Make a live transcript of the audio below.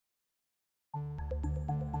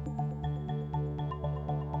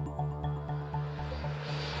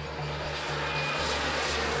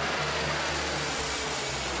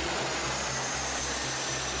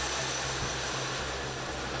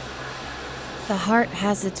The heart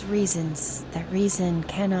has its reasons that reason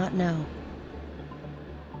cannot know.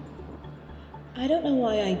 I don't know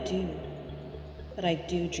why I do, but I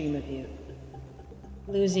do dream of you.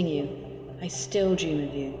 Losing you, I still dream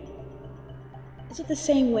of you. Is it the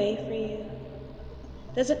same way for you?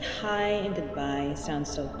 Doesn't hi and goodbye sound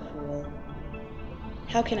so cruel?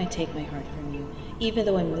 How can I take my heart from you? Even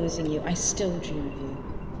though I'm losing you, I still dream of you.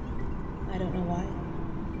 I don't know why,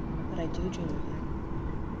 but I do dream of you.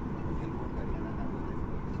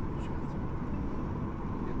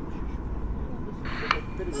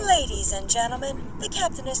 Ladies and gentlemen, the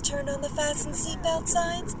captain has turned on the fasten seatbelt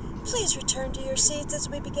signs. Please return to your seats as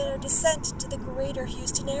we begin our descent to the greater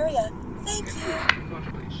Houston area. Thank you.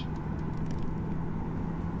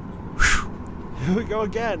 Here we go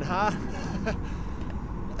again, huh?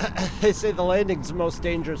 They say the landing's the most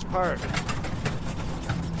dangerous part.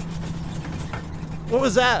 What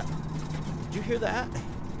was that? Did you hear that?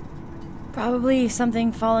 Probably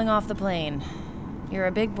something falling off the plane. You're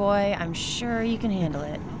a big boy. I'm sure you can handle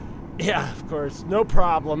it. Yeah, of course. No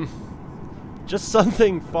problem. Just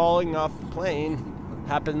something falling off the plane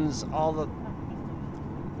happens all the...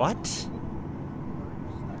 What?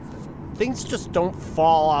 Things just don't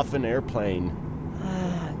fall off an airplane.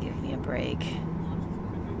 Give me a break.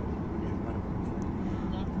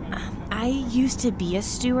 I used to be a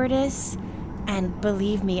stewardess, and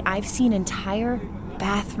believe me, I've seen entire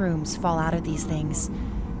bathrooms fall out of these things.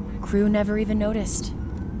 Crew never even noticed.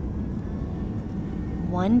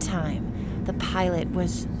 One time, the pilot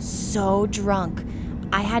was so drunk,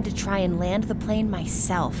 I had to try and land the plane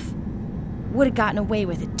myself. Would have gotten away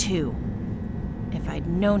with it too, if I'd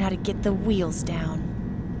known how to get the wheels down.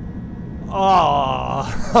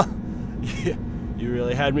 Oh, you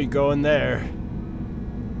really had me going there.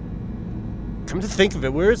 Come to think of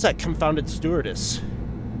it, where is that confounded stewardess?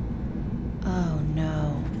 Oh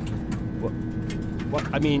no. What?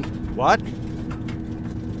 I mean, what?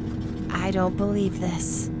 I don't believe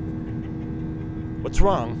this. What's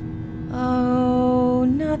wrong? Oh,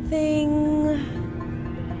 nothing.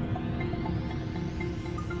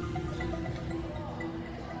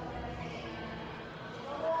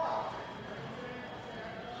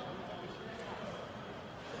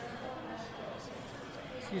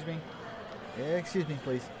 Excuse me,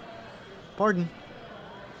 please. Pardon.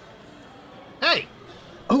 Hey!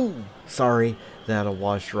 Oh, sorry. That'll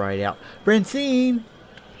wash right out. Francine!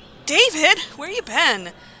 David, where you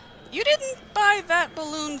been? You didn't buy that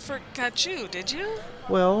balloon for Kachu, did you?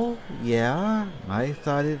 Well, yeah. I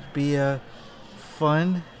thought it'd be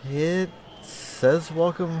fun. It says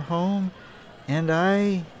welcome home, and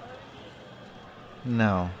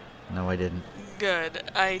No, I didn't.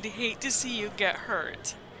 Good. I'd hate to see you get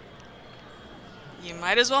hurt. You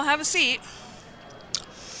might as well have a seat.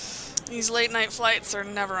 These late-night flights are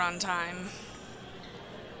never on time.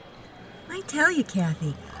 I tell you,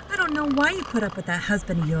 Kathy, I don't know why you put up with that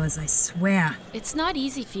husband of yours, I swear. It's not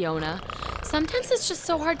easy, Fiona. Sometimes it's just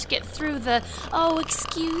so hard to get through the, oh,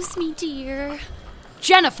 excuse me, dear.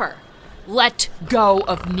 Jennifer, let go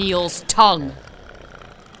of Neil's tongue.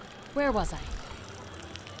 Where was I?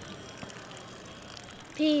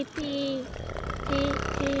 Pee pee. Pee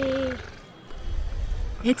pee.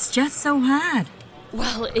 It's just so hard.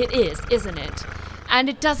 Well, it is, isn't it? And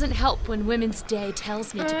it doesn't help when Women's Day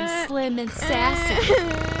tells me to be slim and sassy.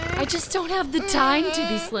 I just don't have the time to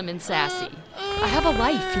be slim and sassy. I have a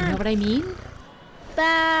life, you know what I mean?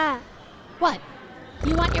 Ba. What?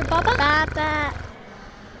 You want your bubba? Baba.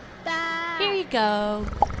 Ba. Here you go.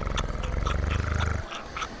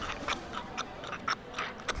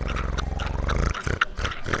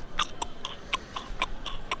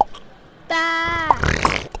 Ba.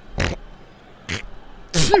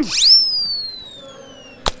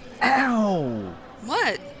 Ow!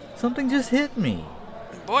 What? Something just hit me.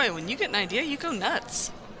 Boy, when you get an idea, you go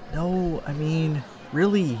nuts. No, I mean,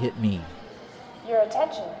 really hit me. Your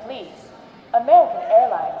attention, please. American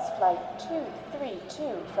Airlines Flight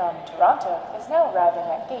 232 from Toronto is now arriving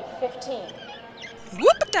at Gate 15.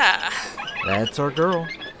 Whoop-a-da! That's our girl.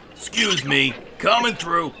 Excuse me, coming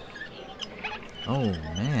through. Oh,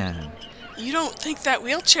 man. You don't think that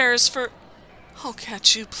wheelchair is for... Oh,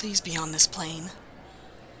 Kachu, please be on this plane.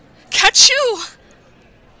 Kachu!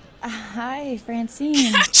 Hi,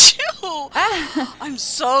 Francine. Kachu! I'm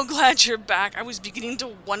so glad you're back. I was beginning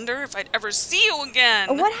to wonder if I'd ever see you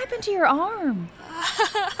again. What happened to your arm?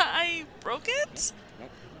 I broke it?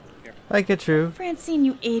 Like it true. Francine,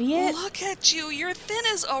 you idiot. Look at you. You're thin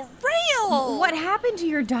as a rail. What happened to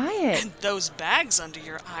your diet? And those bags under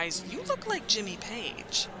your eyes. You look like Jimmy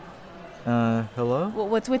Page. Hello?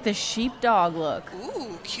 What's with the sheepdog look?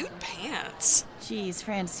 Ooh, cute pants. Jeez,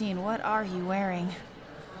 Francine, what are you wearing?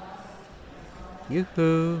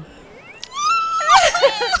 Yoo-hoo.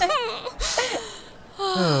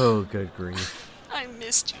 Oh, good grief. I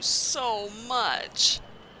missed you so much.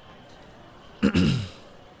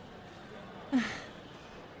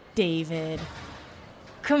 David.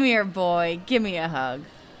 Come here, boy. Give me a hug.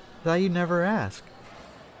 Thought you never asked.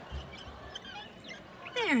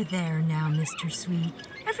 There now, Mr. Sweet.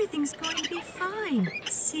 Everything's going to be fine.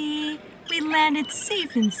 See? We landed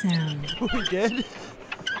safe and sound. We did?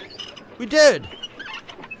 We did!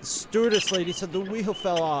 The stewardess lady said the wheel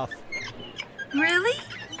fell off. Really?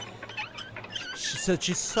 She said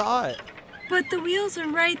she saw it. But the wheels are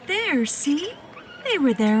right there, see? They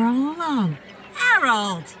were there all along.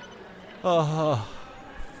 Harold! Oh,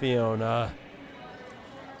 Fiona.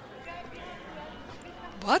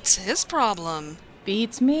 What's his problem?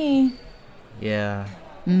 Beats me. Yeah.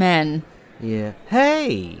 Men. Yeah.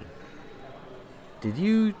 Hey! Did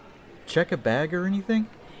you check a bag or anything?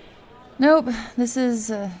 Nope. This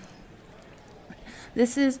is...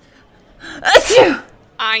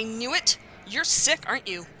 I knew it. You're sick, aren't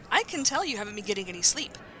you? I can tell you haven't been getting any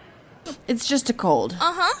sleep. It's just a cold.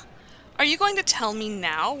 Uh-huh. Are you going to tell me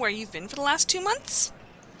now where you've been for the last 2 months?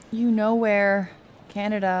 You know where.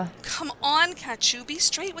 Canada. Come on, Kachu, be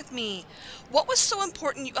straight with me. What was so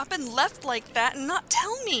important you up and left like that and not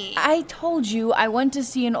tell me? I told you I went to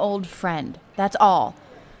see an old friend. That's all.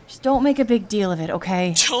 Just don't make a big deal of it,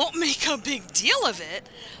 okay? Don't make a big deal of it.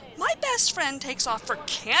 My best friend takes off for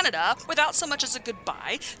Canada without so much as a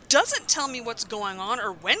goodbye, doesn't tell me what's going on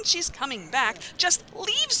or when she's coming back, just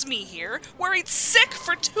leaves me here, worried sick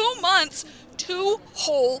for 2 months. 2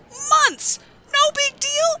 whole months! No big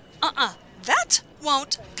deal? That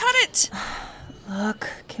won't cut it. Look,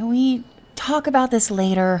 can we talk about this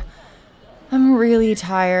later? I'm really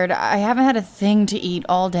tired. I haven't had a thing to eat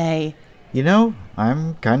all day. You know,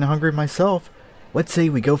 I'm kind of hungry myself. Let's say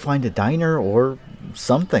we go find a diner or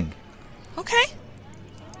something. Okay.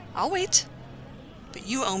 I'll wait. But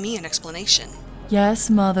you owe me an explanation. Yes,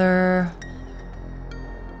 Mother.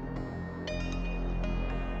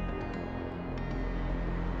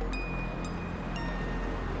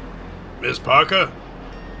 Miss Parker?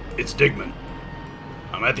 It's Digman.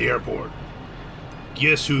 I'm at the airport.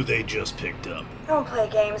 Guess who they just picked up? Don't play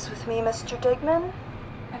games with me, Mr. Digman.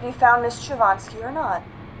 Have you found Miss Chavansky or not?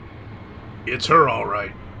 It's her, all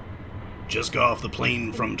right. Just got off the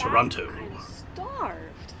plane from Toronto. I'm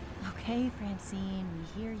starved. Okay, Francine,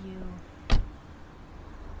 we hear you.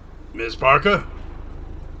 Miss Parker?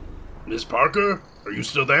 Miss Parker? Are you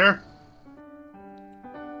still there?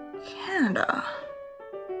 Canada.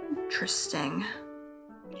 Interesting.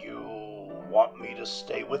 You want me to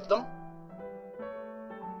stay with them?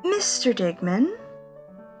 Mr. Digman,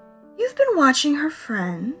 you've been watching her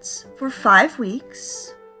friends for 5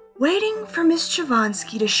 weeks, waiting for Miss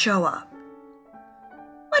Chavansky to show up.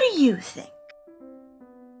 What do you think?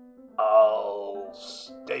 I'll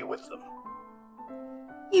stay with them.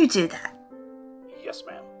 You do that. Yes,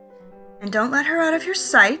 ma'am. And don't let her out of your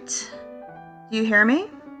sight. Do you hear me?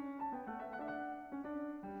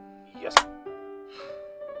 Yes.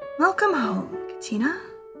 Welcome home, Katina.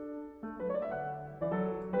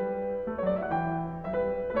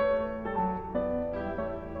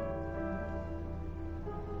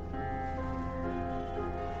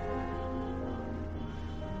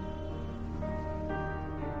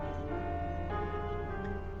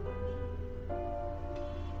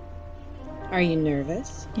 Are you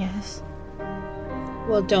nervous? Yes.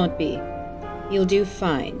 Well, don't be. You'll do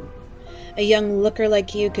fine. A young looker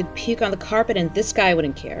like you could puke on the carpet and this guy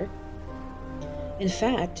wouldn't care. In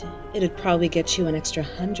fact, it'd probably get you an extra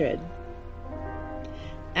 100.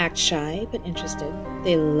 Act shy but interested.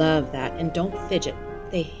 They love that, and don't fidget.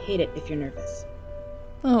 They hate it if you're nervous.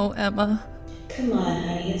 Oh, Emma. Come on,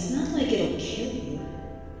 honey. It's not like it'll kill you.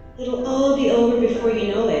 It'll all be over before you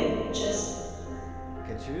know it. Just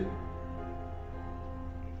Get you?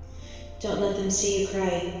 don't let them see you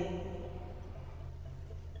cry.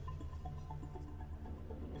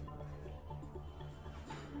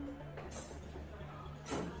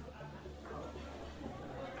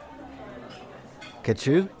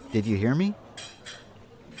 Kachu, did you hear me?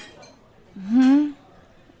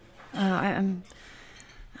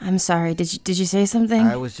 I'm sorry. Did you say something?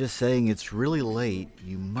 I was just saying it's really late.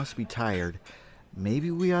 You must be tired.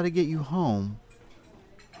 Maybe we ought to get you home.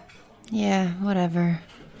 Yeah, whatever.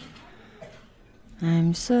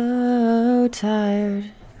 I'm so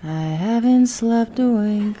tired. I haven't slept a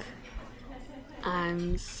wink.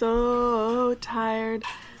 I'm so tired.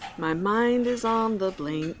 My mind is on the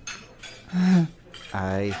blink.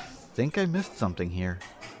 I think I missed something here.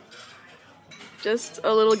 Just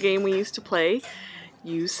a little game we used to play.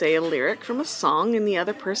 You say a lyric from a song, and the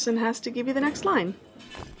other person has to give you the next line.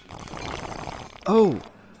 Oh,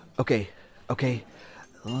 okay.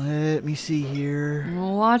 Let me see here.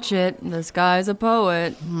 Watch it. This guy's a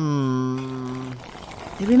poet.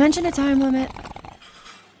 Did we mention a time limit?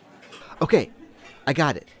 Okay, I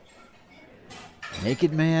got it.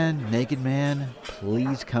 Naked man,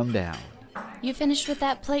 please come down. You finished with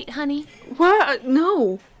that plate, honey? What?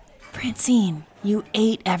 No. Francine, you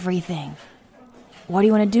ate everything. What do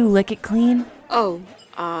you want to do, lick it clean? Oh,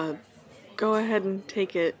 go ahead and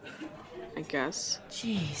take it, I guess.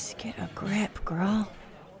 Jeez, get a grip, girl.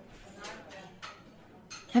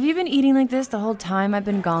 Have you been eating like this the whole time I've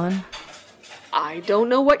been gone? I don't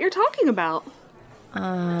know what you're talking about.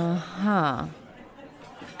 Uh-huh.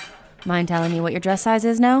 Mind telling me what your dress size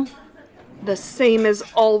is now? The same as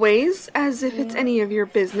always, as if it's any of your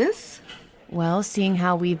business. Well, seeing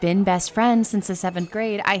how we've been best friends since the 7th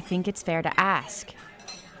grade, I think it's fair to ask.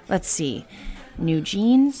 Let's see. New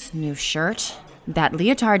jeans, new shirt. That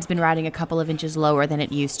leotard's been riding a couple of inches lower than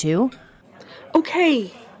it used to.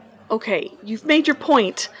 Okay, you've made your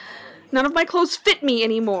point. None of my clothes fit me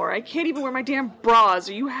anymore. I can't even wear my damn bras.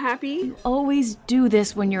 Are you happy? You always do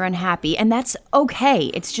this when you're unhappy, and that's okay.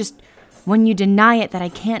 It's just when you deny it that I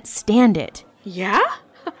can't stand it. Yeah?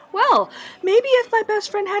 Well, maybe if my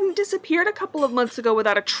best friend hadn't disappeared a couple of months ago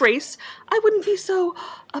without a trace, I wouldn't be so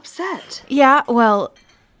upset. Yeah, well,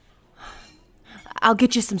 I'll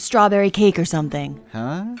get you some strawberry cake or something.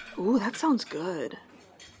 Huh? Ooh, that sounds good.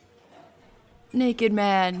 Naked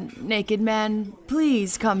man,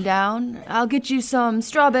 please come down. I'll get you some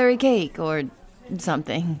strawberry cake or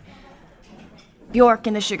something. Bjork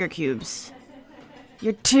and the sugar cubes.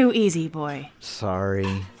 You're too easy, boy.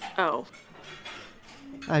 Sorry. Oh.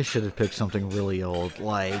 I should have picked something really old,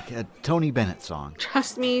 like a Tony Bennett song.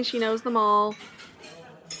 Trust me, she knows them all.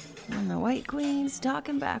 And the White Queen's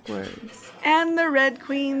talking backwards. And the Red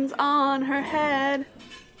Queen's on her head.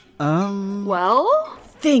 Well?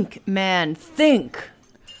 Think, man, think.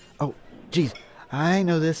 Oh, geez, I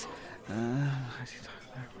know this.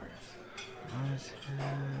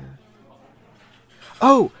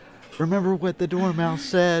 Oh, remember what the Dormouse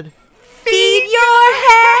said? Feed your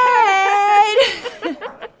head!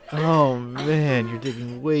 Oh, man, you're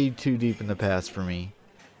digging way too deep in the past for me.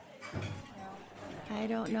 I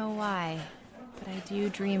don't know why, but I do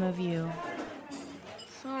dream of you.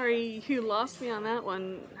 Sorry, you lost me on that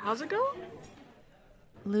one. How's it go?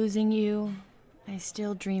 Losing you, I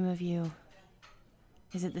still dream of you.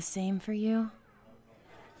 Is it the same for you?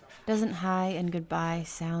 Doesn't hi and goodbye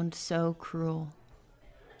sound so cruel?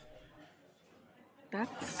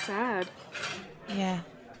 That's sad. Yeah,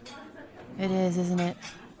 it is, isn't it?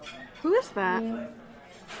 Who is that?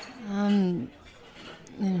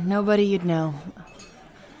 Nobody you'd know.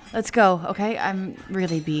 Let's go, okay? I'm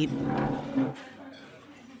really beat.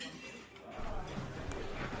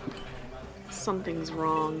 Something's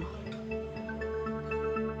wrong.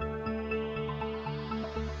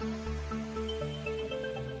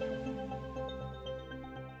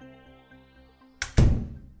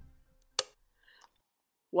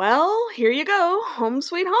 Well, here you go. Home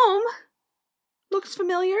sweet home. Looks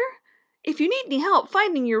familiar. If you need any help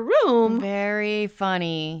finding your room... Very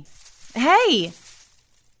funny. Hey!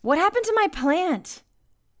 What happened to my plant?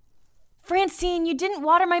 Francine, you didn't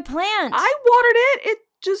water my plant. I watered it. It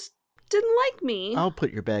just didn't like me. I'll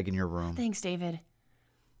put your bag in your room. Thanks, David.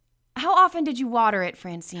 How often did you water it,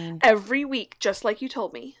 Francine? Every week, just like you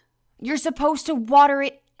told me. You're supposed to water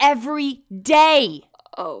it every day.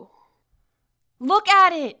 Oh. Look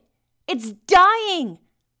at it. It's dying.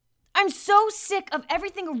 I'm so sick of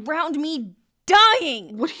everything around me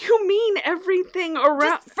dying. What do you mean, everything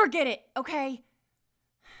around? Just forget it, okay?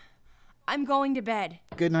 I'm going to bed.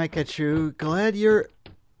 Good night, Kachu. Glad you're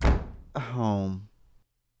home.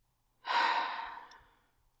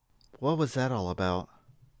 What was that all about?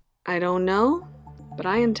 I don't know, but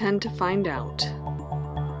I intend to find out.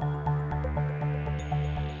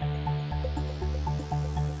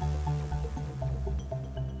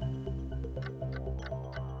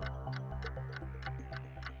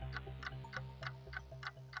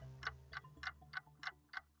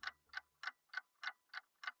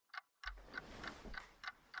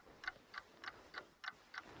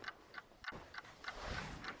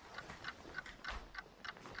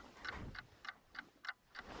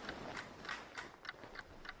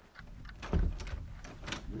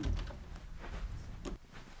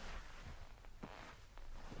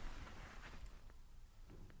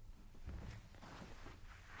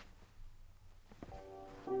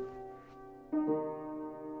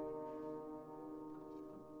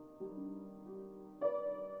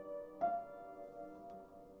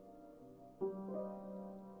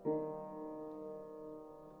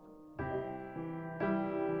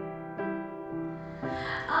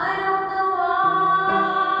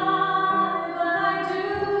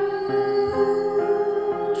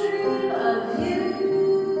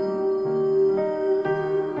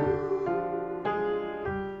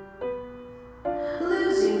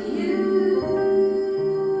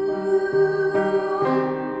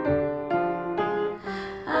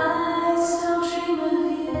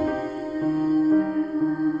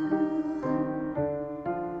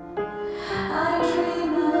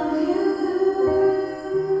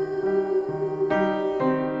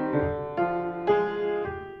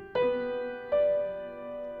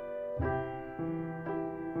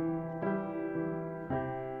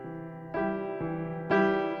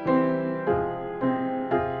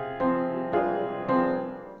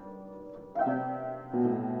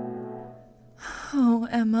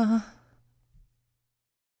 Grandma.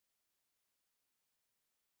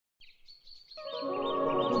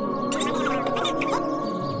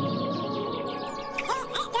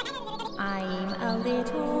 I'm a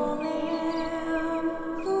little lamb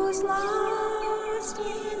who's lost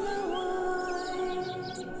in the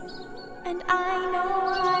woods, and I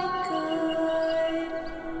know I could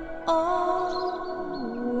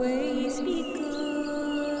always be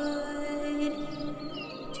good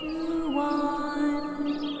to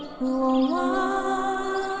one who will watch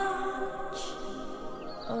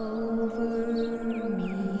over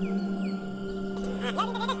me.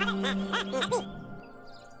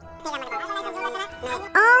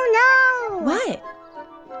 Oh no! What?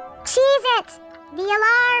 Cheez-It! The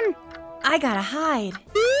alarm! I gotta hide.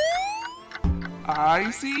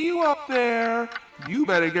 I see you up there. You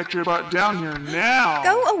better get your butt down here now.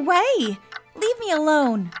 Go away! Leave me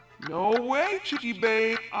alone. No way, Chicky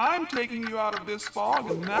babe. I'm taking you out of this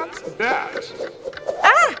fog, and that's that.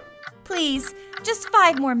 Ah! Please, just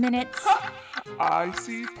 5 more minutes. I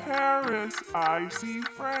see Paris. I see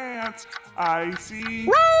France. I see...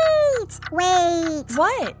 Wait! Wait!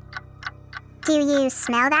 What? Do you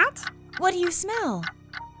smell that? What do you smell?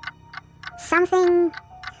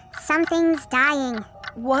 Something's dying.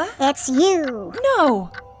 What? It's you.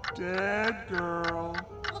 No! Dead girl.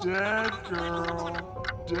 Dead girl.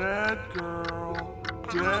 Dead girl.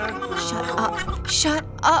 Dead girl. Shut up. Shut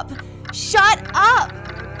up. Shut up!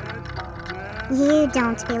 You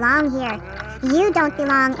don't belong here. You don't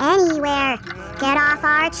belong anywhere. Get off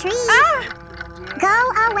our tree. Ah!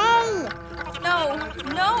 Go away. No.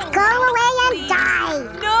 No. Go away and Please. die.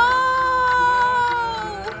 No!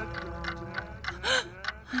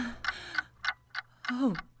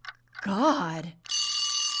 Oh, God.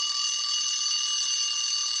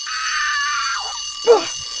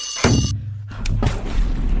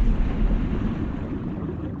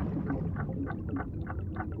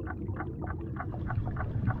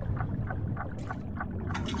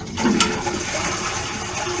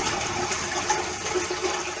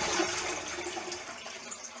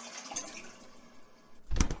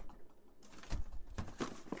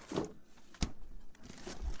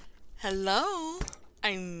 Hello?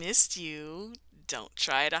 I missed you. Don't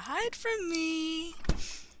try to hide from me.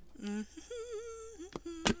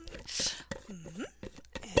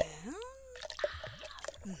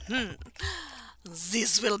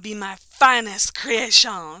 This will be my finest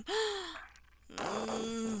creation.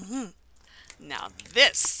 Now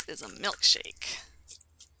this is a milkshake.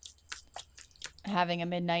 Having a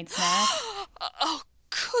midnight snack? Oh,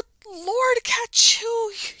 good Lord,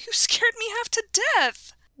 Kachu, you scared me half to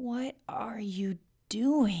death. What are you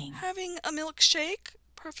doing? Having a milkshake,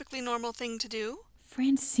 perfectly normal thing to do.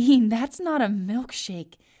 Francine, that's not a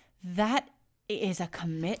milkshake. That is a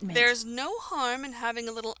commitment. There's no harm in having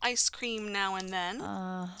a little ice cream now and then.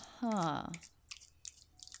 Uh-huh.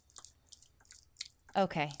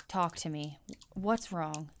 Okay, talk to me. What's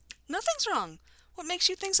wrong? Nothing's wrong. What makes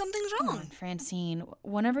you think something's wrong? Come on, Francine.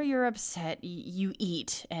 Whenever you're upset, you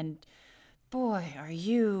eat, and boy, are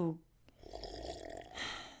you...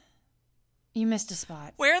 You missed a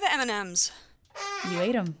spot. Where are the M&Ms? You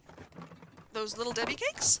ate them. Those little Debbie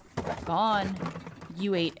cakes? Gone.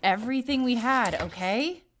 You ate everything we had,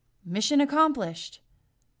 okay? Mission accomplished.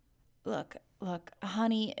 Look,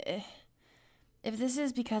 honey, if this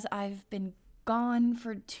is because I've been gone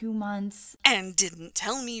for 2 months... And didn't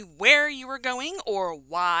tell me where you were going or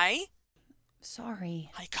why?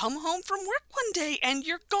 Sorry. I come home from work one day and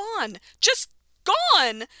you're gone. Just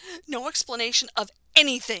gone! No explanation of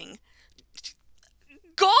anything.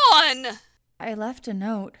 Gone! I left a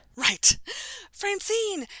note. Right.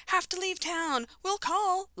 Francine, have to leave town. We'll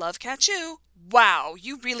call. Love, Kachu. Wow,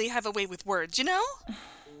 you really have a way with words, you know?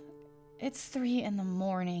 It's 3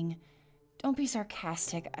 a.m. Don't be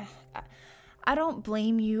sarcastic. I don't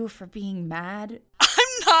blame you for being mad.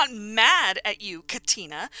 I'm not mad at you,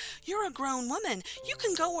 Katina. You're a grown woman. You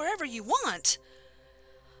can go wherever you want.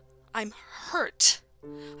 I'm hurt.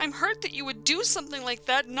 I'm hurt that you would do something like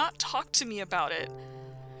that and not talk to me about it.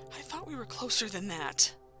 I thought we were closer than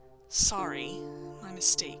that. Sorry, my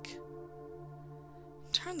mistake.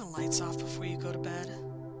 Turn the lights off before you go to bed.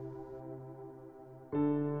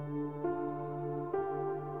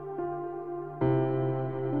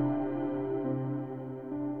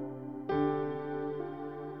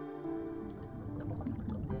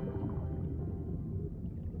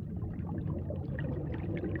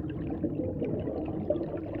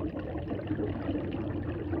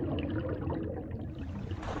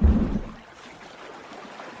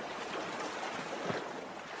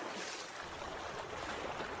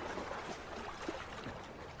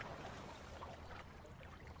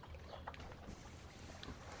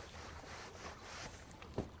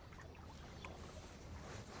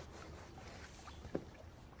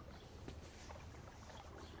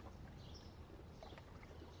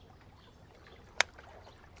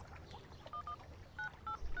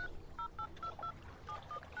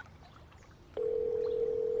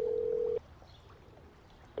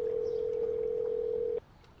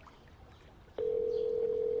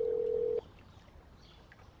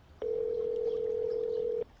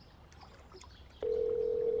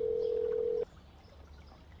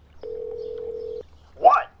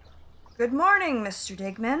 Good morning, Mr.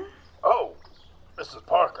 Digman. Oh, Mrs.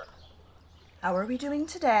 Parker. How are we doing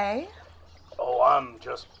today? Oh, I'm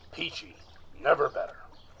just peachy. Never better.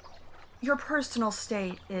 Your personal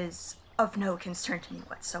state is of no concern to me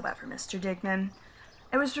whatsoever, Mr. Digman.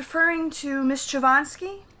 I was referring to Miss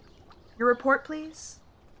Chavansky. Your report, please.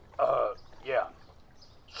 Yeah.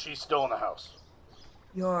 She's still in the house.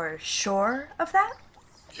 You're sure of that?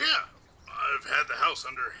 Yeah. I've had the house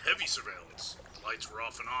under heavy surveillance. Lights were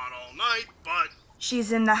off and on all night, but...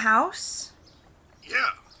 She's in the house?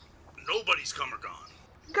 Yeah. Nobody's come or gone.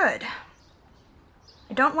 Good.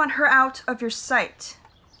 I don't want her out of your sight.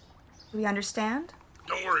 Do we understand?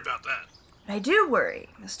 Don't worry about that. But I do worry,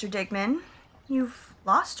 Mr. Digman. You've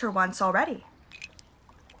lost her once already.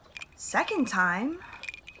 Second time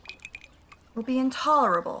will be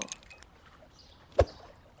intolerable.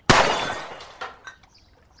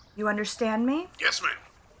 You understand me? Yes, ma'am.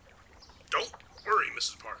 Don't worry,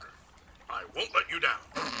 Mrs. Parker. I won't let you down.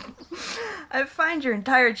 I find your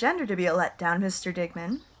entire gender to be a letdown, Mr.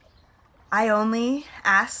 Digman. I only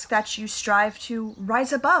ask that you strive to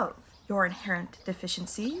rise above your inherent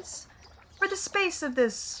deficiencies for the space of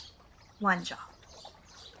this one job.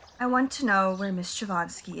 I want to know where Miss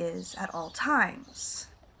Chavansky is at all times.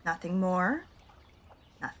 Nothing more,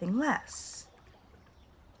 nothing less.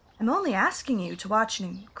 I'm only asking you to watch an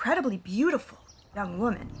incredibly beautiful young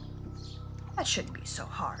woman. That shouldn't be so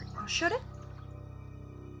hard, should it?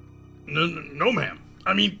 No, ma'am.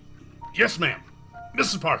 I mean, yes, ma'am.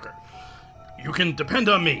 Mrs. Parker, you can depend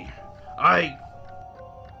on me.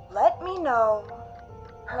 Let me know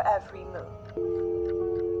her every move.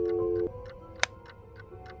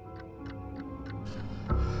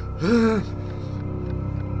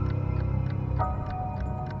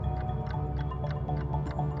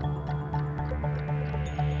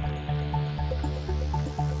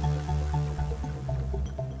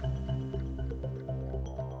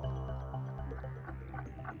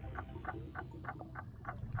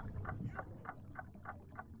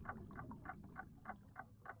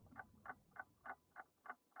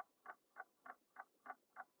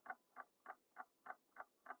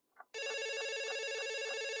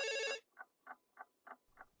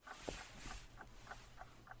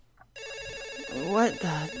 What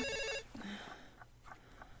the...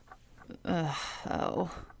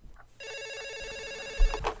 oh.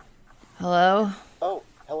 Hello? Oh,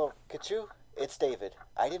 hello, Kachu? It's David.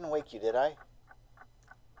 I didn't wake you, did I?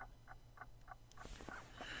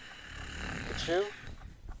 Kachu?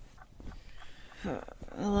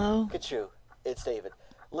 Hello? Kachu, it's David.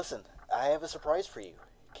 Listen, I have a surprise for you.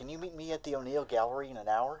 Can you meet me at the O'Neill Gallery in an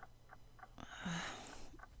hour?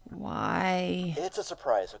 Why? It's a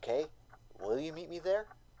surprise, okay? Will you meet me there?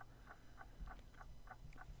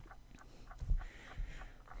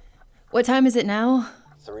 What time is it now?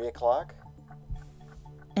 3 o'clock?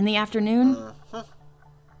 In the afternoon?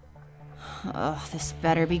 Oh, this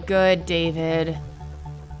better be good, David.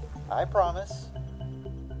 I promise.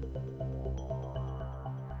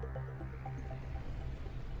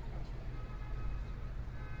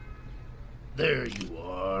 There you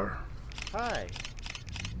are. Hi.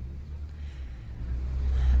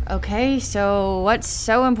 Okay, so what's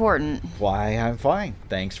so important? Why, I'm fine.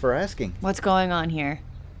 Thanks for asking. What's going on here?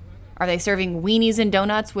 Are they serving weenies and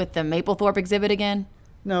donuts with the Maplethorpe exhibit again?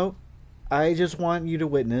 No. I just want you to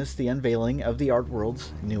witness the unveiling of the art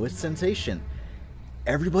world's newest sensation.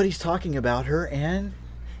 Everybody's talking about her, and...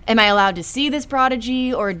 Am I allowed to see this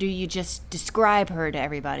prodigy, or do you just describe her to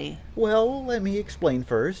everybody? Well, let me explain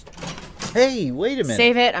first. Hey, wait a minute.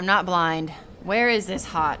 Save it, I'm not blind. Where is this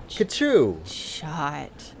hot... Kachu!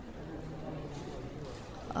 Shot.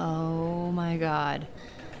 Oh my god.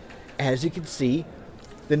 As you can see,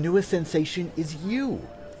 the newest sensation is you.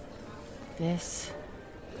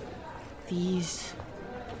 These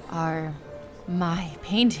are my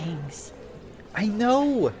paintings. I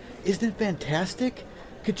know! Isn't it fantastic?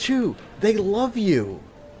 Kachu, they love you.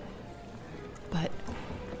 But...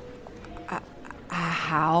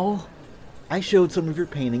 how? I showed some of your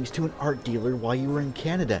paintings to an art dealer while you were in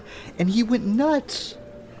Canada, and he went nuts.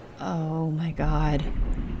 Oh my god.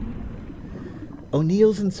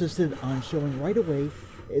 O'Neill's insisted on showing right away,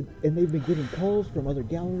 and they've been getting calls from other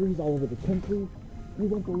galleries all over the country. You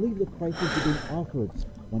won't believe the prices they're being offered.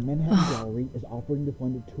 One Manhattan gallery is offering to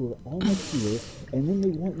fund a tour all next year, and then they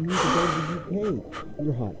want me to go to the UK.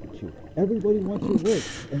 You're hot, Kachu. Everybody wants your work,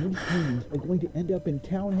 and these paintings are going to end up in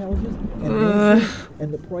townhouses and mansions,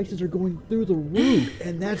 and the prices are going through the roof,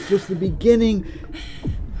 and that's just the beginning.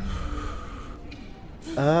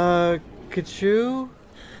 Kachu?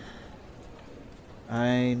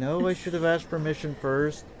 I know I should have asked permission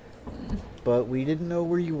first. but we didn't know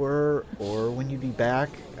where you were or when you'd be back.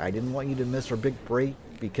 I didn't want you to miss our big break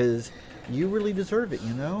because you really deserve it,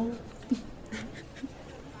 you know?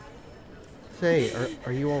 Say,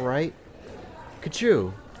 are you alright?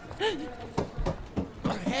 Kachu!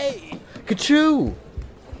 Hey! Kachu!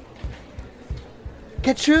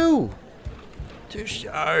 Kachu! Too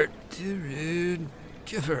sharp, too rude.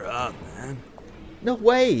 Give her up, man. No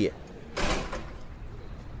way!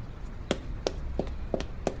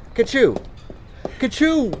 Kachu!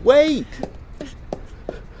 Kachu, wait!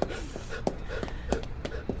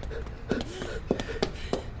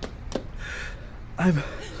 I'm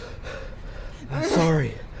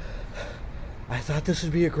sorry. I thought this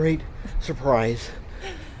would be a great surprise.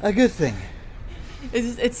 A good thing.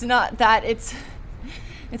 It's not that. It's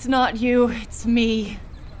not you. It's me.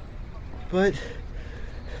 But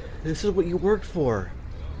this is what you worked for.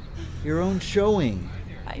 Your own showing.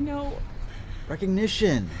 I know.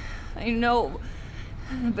 Recognition. I know.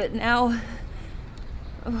 But now...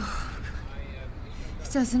 Oh,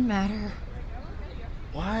 it doesn't matter.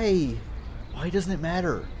 Why? Why doesn't it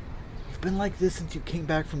matter? You've been like this since you came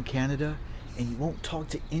back from Canada, and you won't talk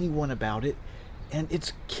to anyone about it, and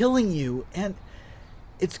it's killing you, and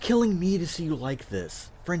it's killing me to see you like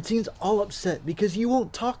this. Francine's all upset because you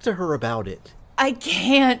won't talk to her about it. I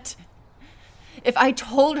can't. If I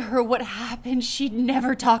told her what happened, she'd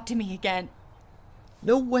never talk to me again.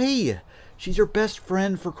 No way! She's your best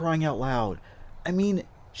friend, for crying out loud. I mean,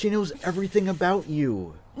 she knows everything about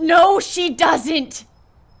you. No, she doesn't!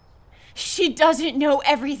 She doesn't know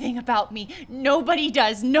everything about me. Nobody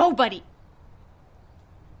does. Nobody.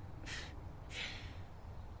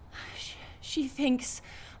 She thinks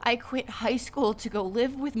I quit high school to go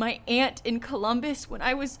live with my aunt in Columbus when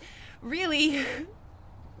I was really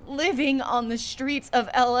living on the streets of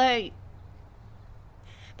LA.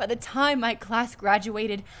 By the time my class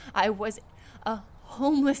graduated, I was a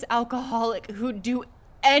homeless alcoholic who'd do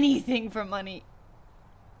anything for money.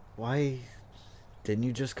 Why didn't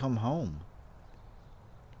you just come home?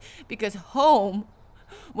 Because home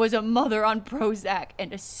was a mother on Prozac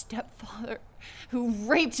and a stepfather who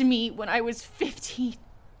raped me when I was 15.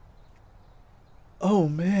 Oh,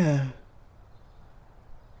 man.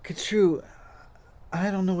 Kachu,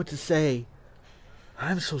 I don't know what to say.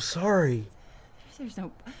 I'm so sorry. There's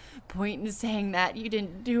no point in saying that. You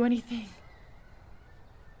didn't do anything.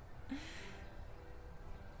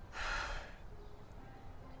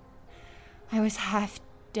 I was half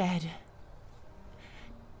dead,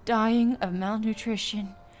 dying of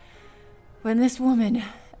malnutrition, when this woman,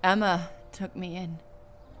 Emma, took me in.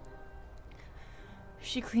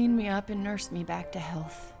 She cleaned me up and nursed me back to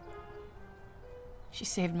health. She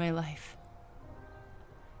saved my life.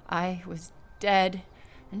 I was dead,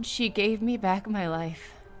 and she gave me back my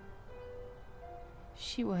life.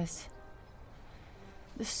 She was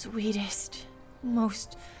the sweetest,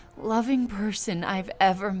 most loving person I've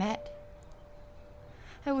ever met.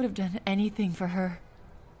 I would have done anything for her.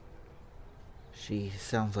 She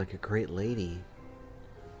sounds like a great lady.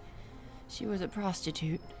 She was a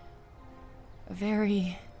prostitute. A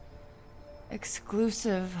very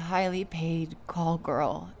exclusive, highly paid call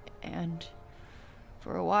girl. And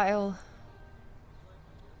for a while,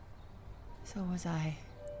 so was I.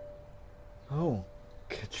 Oh,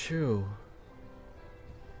 Kachu.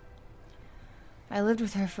 I lived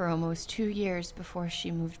with her for almost 2 years before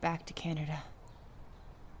she moved back to Canada.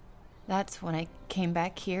 That's when I came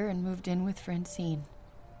back here and moved in with Francine.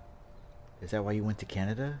 Is that why you went to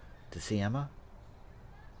Canada? To see Emma?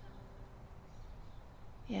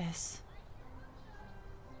 Yes.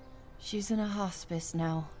 She's in a hospice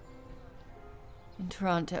now. In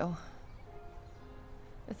Toronto.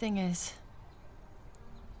 The thing is,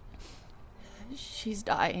 she's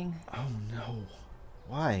dying. Oh no.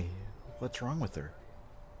 Why? What's wrong with her?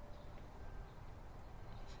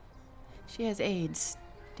 She has AIDS,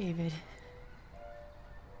 David.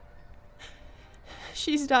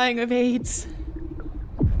 She's dying of AIDS.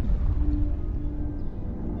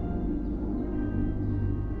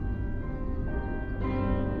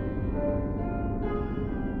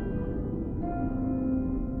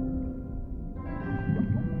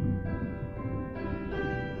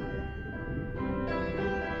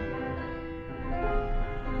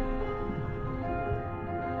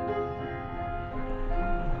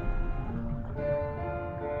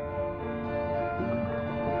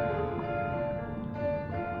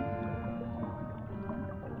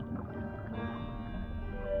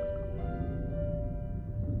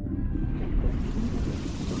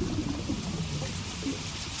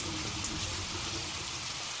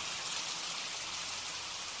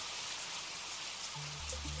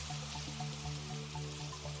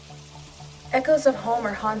 Echoes of home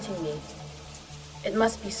are haunting me. It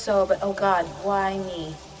must be so, but oh God, why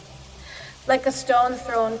me? Like a stone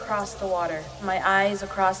thrown across the water, my eyes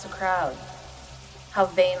across the crowd. How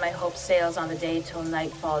vain my hope sails on the day till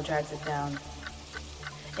nightfall drags it down.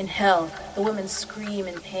 In hell, the women scream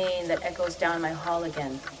in pain that echoes down my hall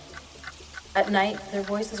again. At night, their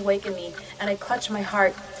voices waken me, and I clutch my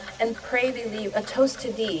heart and pray they leave a toast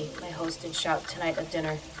to thee, my host did shout tonight at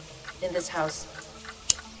dinner in this house.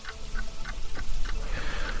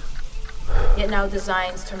 Yet now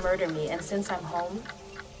designs to murder me, and since I'm home,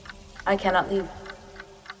 I cannot leave.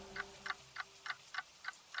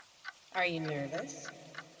 Are you nervous?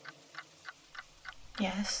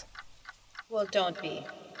 Yes. Well, don't be.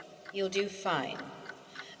 You'll do fine.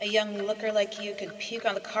 A young looker like you could puke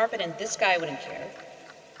on the carpet and this guy wouldn't care.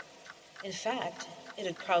 In fact,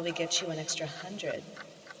 it'd probably get you an extra 100.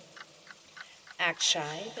 Act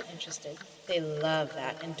shy, but interested. They love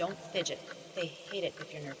that, and don't fidget. They hate it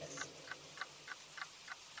if you're nervous.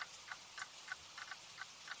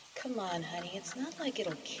 Come on, honey, it's not like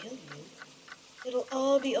it'll kill you. It'll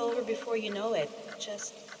all be over before you know it.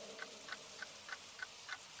 Just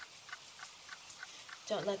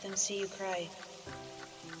don't let them see you cry.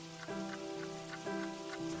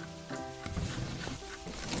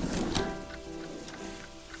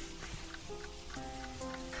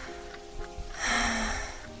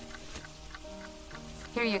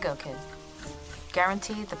 Here you go, kid.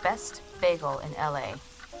 Guaranteed the best bagel in LA.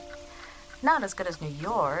 Not as good as New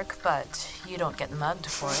York, but you don't get mugged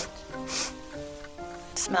for it.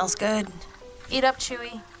 Smells good. Eat up,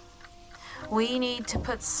 Chewy. We need to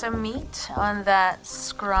put some meat on that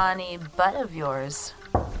scrawny butt of yours.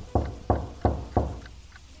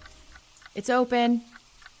 It's open.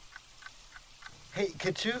 Hey,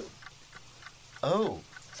 Kachu. Oh,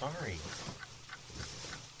 sorry.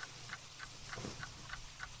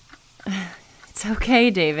 It's okay,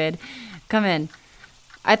 David. Come in.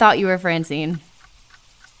 I thought you were Francine.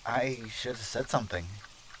 I should have said something.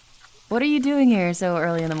 What are you doing here so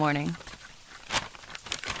early in the morning?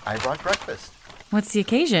 I brought breakfast. What's the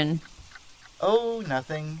occasion? Oh,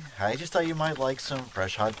 nothing. I just thought you might like some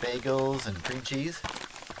fresh hot bagels and cream cheese.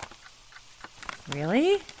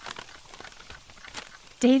 Really?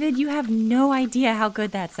 David, you have no idea how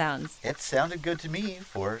good that sounds. It sounded good to me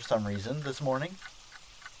for some reason this morning.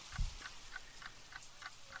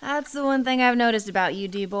 That's the one thing I've noticed about you,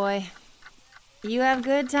 D-boy. You have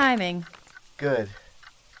good timing. Good.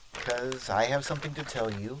 'Cause I have something to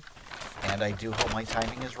tell you, and I do hope my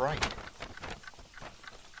timing is right.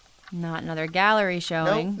 Not another gallery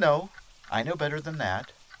showing. No. I know better than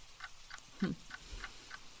that.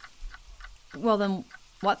 Well, then,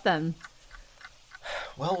 what then?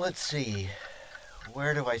 Well, let's see.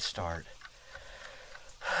 Where do I start?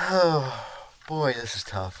 Oh, boy, this is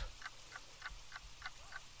tough.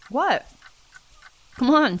 What? Come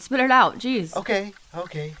on, spit it out. Jeez. Okay.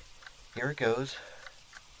 Here it goes.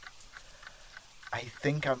 I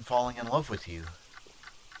think I'm falling in love with you.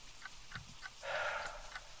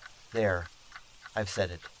 There. I've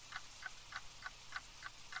said it.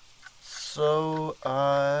 So,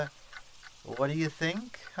 what do you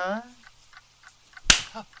think, huh?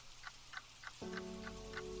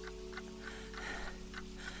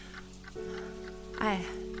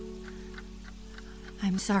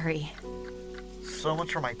 I'm sorry. So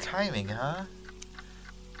much for my timing, huh?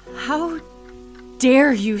 How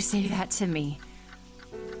dare you say that to me?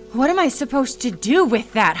 What am I supposed to do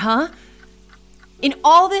with that, huh? In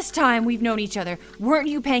all this time we've known each other, weren't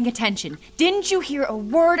you paying attention? Didn't you hear a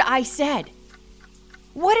word I said?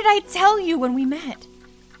 What did I tell you when we met?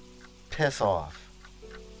 Piss off.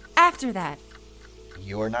 After that,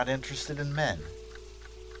 You're not interested in men.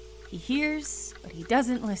 he hears, but he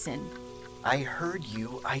doesn't listen. I heard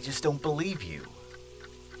you, I just don't believe you.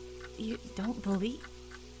 You don't believe?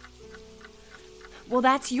 Well,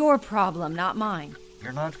 that's your problem, not mine.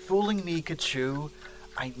 You're not fooling me, Kachu.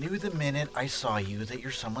 I knew the minute I saw you that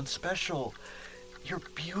you're someone special. You're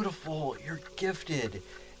beautiful, you're gifted,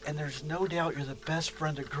 and there's no doubt you're the best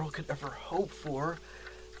friend a girl could ever hope for.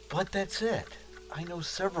 But that's it. I know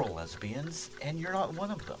several lesbians, and you're not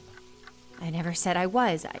one of them. I never said I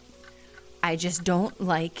was. I just don't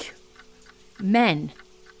like men.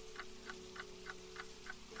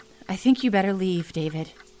 I think you better leave,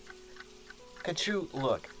 David. Kachu,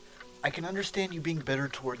 look, I can understand you being bitter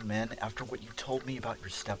toward men after what you told me about your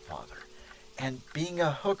stepfather, and being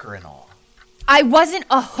a hooker and all. I wasn't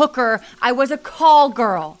a hooker. I was a call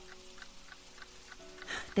girl.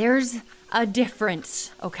 There's a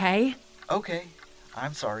difference, okay? Okay,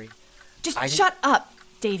 I'm sorry. Just shut up,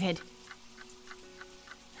 David.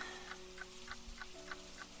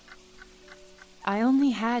 I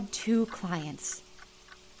only had 2 clients.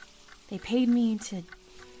 They paid me to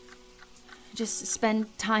just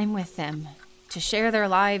spend time with them, to share their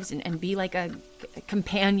lives and be like a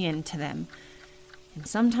companion to them. And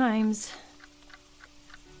sometimes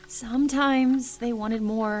they wanted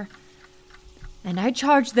more, and I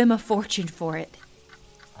charged them a fortune for it.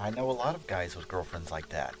 I know a lot of guys with girlfriends like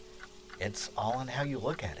that. It's all on how you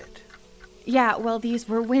look at it. Yeah, well, these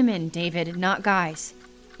were women, David, not guys.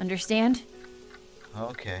 Understand?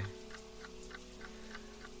 Okay.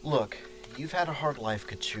 Look, you've had a hard life,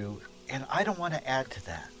 Kachu, and I don't want to add to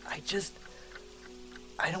that.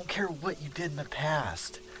 I don't care what you did in the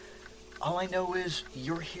past. All I know is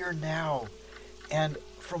you're here now, and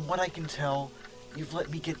from what I can tell, you've let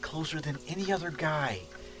me get closer than any other guy,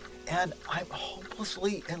 and I'm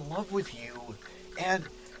hopelessly in love with you, and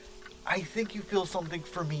I think you feel something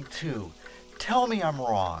for me too. Tell me I'm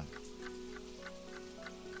wrong.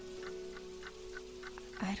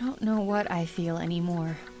 I don't know what I feel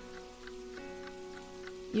anymore.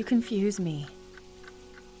 You confuse me.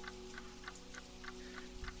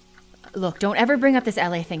 Look, don't ever bring up this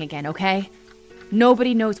LA thing again, okay?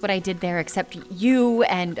 Nobody knows what I did there except you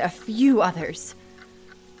and a few others.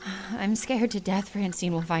 I'm scared to death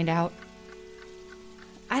Francine will find out.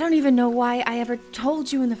 I don't even know why I ever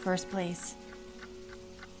told you in the first place.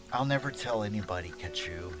 I'll never tell anybody,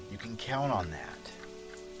 Kachu. You can count on that.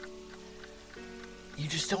 You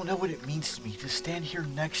just don't know what it means to me to stand here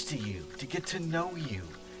next to you, to get to know you,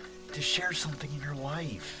 to share something in your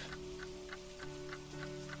life.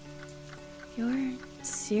 You're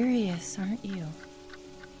serious, aren't you?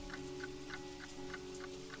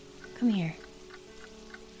 Come here.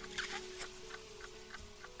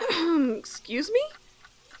 Excuse me?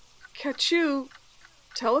 Kachu,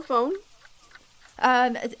 telephone.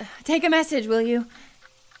 Take a message, will you?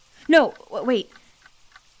 No, wait.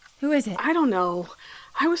 Who is it? I don't know.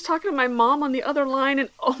 I was talking to my mom on the other line, and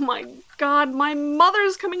oh my God, my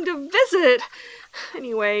mother's coming to visit.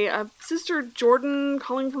 Anyway, Sister Jordan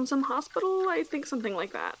calling from some hospital, I think something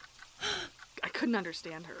like that. I couldn't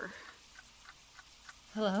understand her.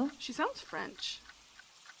 Hello? She sounds French.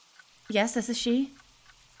 Yes, this is she.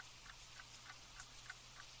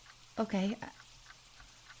 Okay,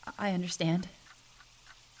 I understand.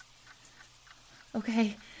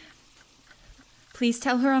 Okay. Please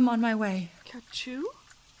tell her I'm on my way. Kachu?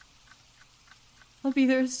 I'll be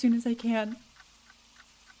there as soon as I can.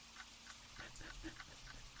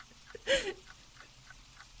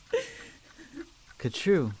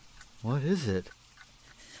 Kachu, what is it?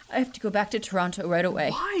 I have to go back to Toronto right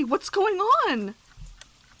away. Why? What's going on?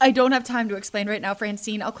 I don't have time to explain right now,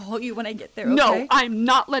 Francine. I'll call you when I get there, okay? No, I'm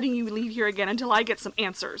not letting you leave here again until I get some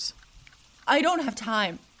answers. I don't have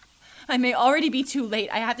time. I may already be too late.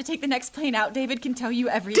 I have to take the next plane out. David can tell you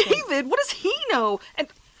everything. David, what does he know? And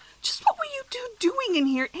just what were you two doing in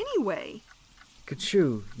here anyway?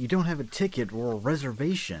 Kachu, you don't have a ticket or a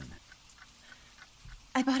reservation.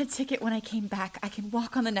 I bought a ticket when I came back. I can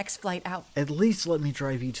walk on the next flight out. At least let me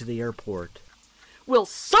drive you to the airport. Will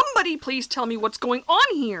somebody please tell me what's going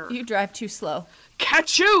on here? You drive too slow.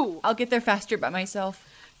 Kachu! I'll get there faster by myself.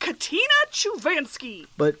 Katina Chuvansky!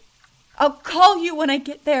 But... I'll call you when I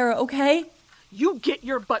get there, okay? You get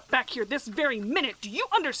your butt back here this very minute. Do you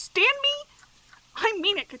understand me? I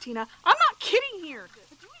mean it, Katina. I'm not kidding here.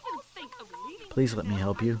 Do you even think of leaving? Please let me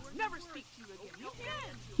help you. Never speak to you again. You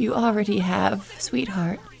can. You already have,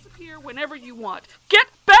 sweetheart. Disappear whenever you want. Get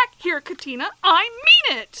back here, Katina. I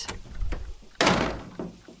mean it.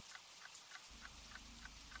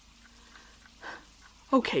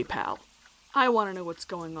 Okay, pal. I want to know what's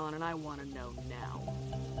going on, and I want to know now.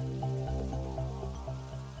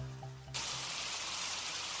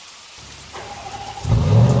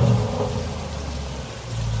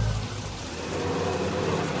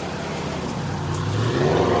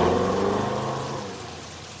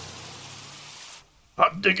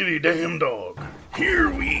 Hot diggity damn dog. Here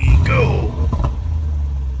we go.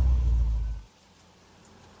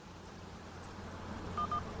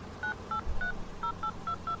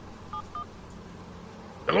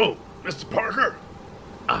 Hello, Mr. Parker?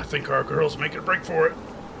 I think our girl's making a break for it.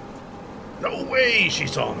 No way she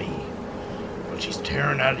saw me. But she's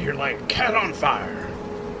tearing out of here like a cat on fire.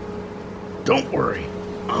 Don't worry,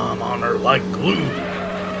 I'm on her like glue.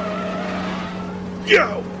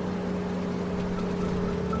 Yo!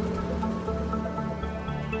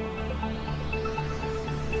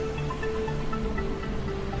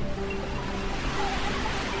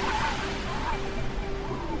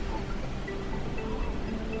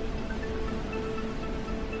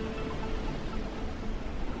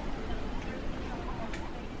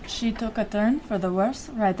 She took a turn for the worse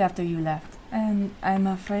right after you left. And I'm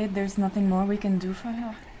afraid there's nothing more we can do for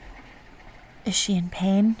her. Is she in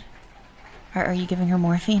pain? Or are you giving her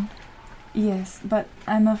morphine? Yes, but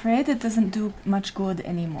I'm afraid it doesn't do much good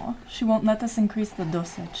anymore. She won't let us increase the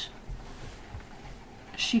dosage.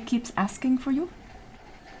 She keeps asking for you?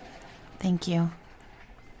 Thank you.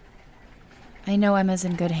 I know Emma's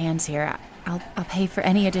in good hands here. I'll pay for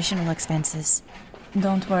any additional expenses.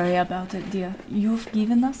 Don't worry about it, dear. You've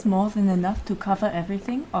given us more than enough to cover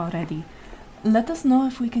everything already. Let us know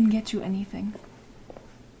if we can get you anything.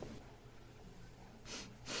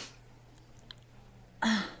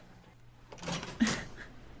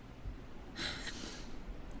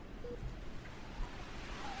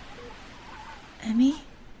 Emmy?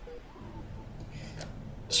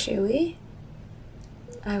 Chewie?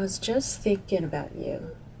 I was just thinking about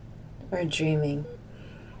you. Or dreaming.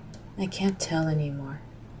 I can't tell anymore.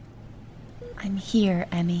 I'm here,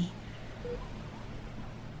 Emmy.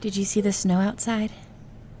 Did you see the snow outside?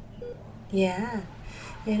 Yeah.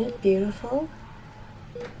 Isn't it beautiful?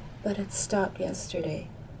 But it stopped yesterday.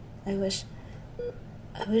 I wish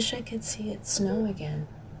I could see it snow again.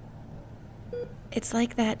 It's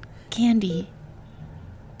like that candy.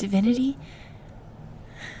 Divinity?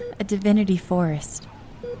 A divinity forest.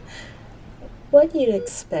 What you'd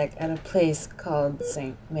expect at a place called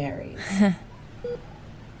St. Mary's.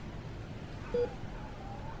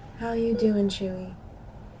 How you doing, Chewie?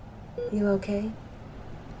 You okay?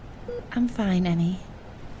 I'm fine, Emmy.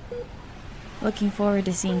 Looking forward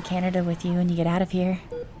to seeing Canada with you when you get out of here.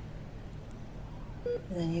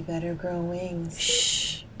 Then you better grow wings.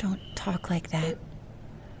 Shh, don't talk like that.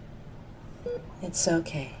 It's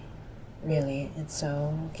okay. Really, it's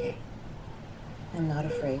okay. I'm not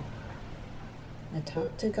afraid. I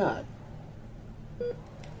talked to God.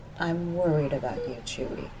 I'm worried about you,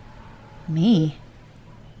 Chewie. Me?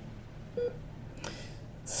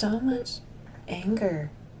 So much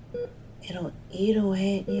anger. It'll eat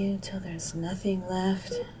away at you till there's nothing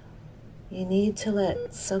left. You need to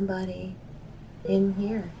let somebody in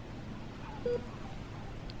here.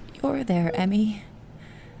 You're there, Emmy.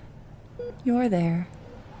 You're there.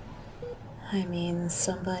 I mean,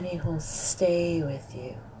 somebody who'll stay with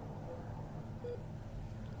you.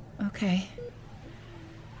 Okay.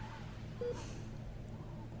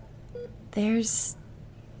 There's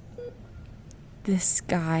this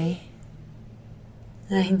guy.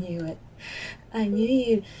 I knew it. I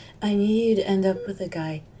knew you'd end up with a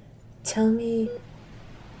guy. Tell me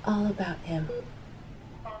all about him.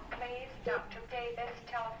 Please, Dr. Davis,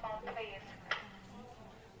 telephone, please.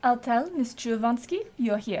 I'll tell Miss Jovansky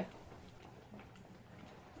you're here.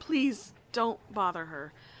 Please don't bother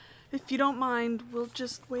her. If you don't mind, we'll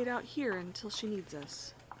just wait out here until she needs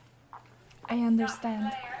us. I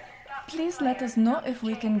understand. Please let us know if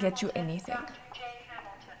we can get you anything.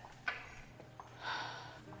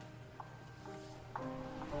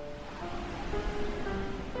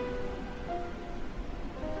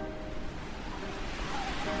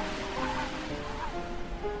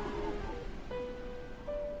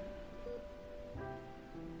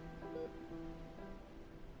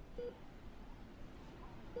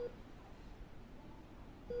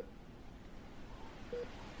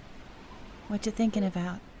 What you thinking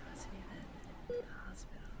about?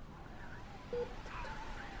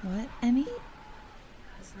 What, Emmy?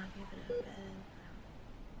 Let's not give it a bed.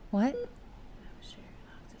 What? Share an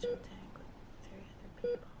oxygen tank with 3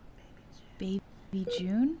 other people. Baby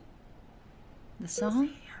June? The song?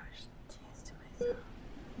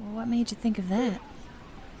 Well, what made you think of that?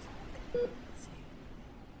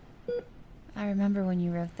 I remember when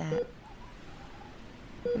you wrote that.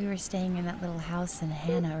 We were staying in that little house in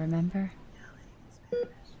Hannah, remember?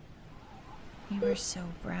 You were so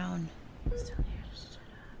brown.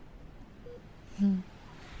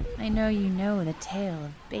 I know you know the tale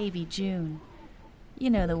of Baby June. You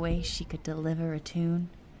know the way she could deliver a tune.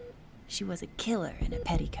 She was a killer in a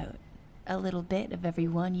petticoat. A little bit of every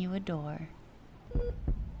one you adore.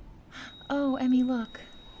 Oh, Emmy, look.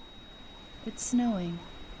 It's snowing.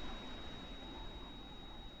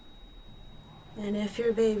 And if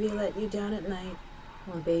your baby let you down at night,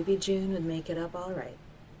 well, Baby June would make it up all right.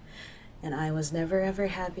 And I was never ever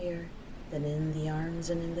happier than in the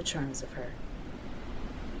arms and in the charms of her.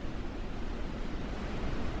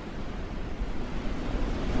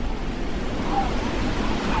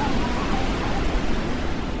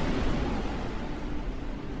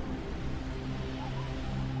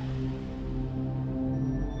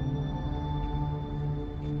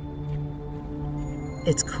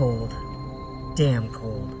 It's cold. Damn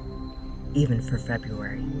cold. Even for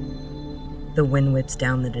February. The wind whips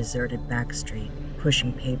down the deserted back street,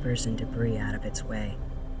 pushing papers and debris out of its way.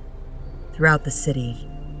 Throughout the city,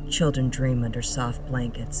 children dream under soft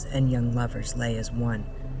blankets, and young lovers lay as one,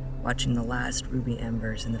 watching the last ruby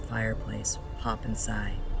embers in the fireplace pop and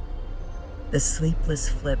sigh. The sleepless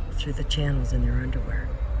flip through the channels in their underwear.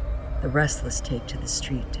 The restless take to the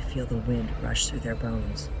street to feel the wind rush through their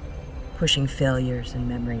bones, pushing failures and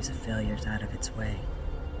memories of failures out of its way.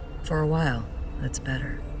 For a while, that's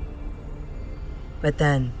better. But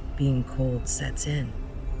then, being cold sets in.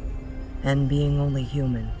 And being only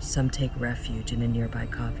human, some take refuge in a nearby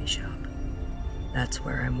coffee shop. That's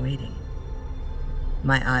where I'm waiting.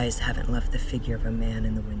 My eyes haven't left the figure of a man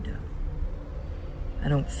in the window. I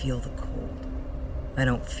don't feel the cold. I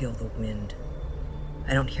don't feel the wind.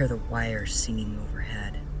 I don't hear the wires singing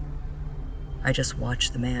overhead. I just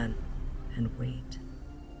watch the man and wait.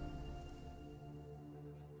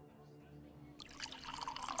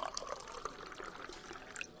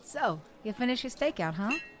 So, you finished your stakeout,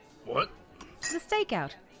 huh? What? The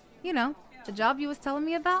stakeout. You know, the job you was telling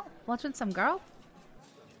me about? Watching some girl?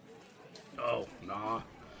 Oh, nah.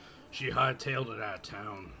 She hightailed it out of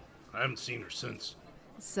town. I haven't seen her since.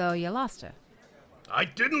 So you lost her? I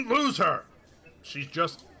didn't lose her! She's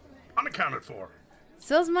just unaccounted for.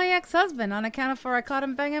 So's my ex-husband, unaccounted for I caught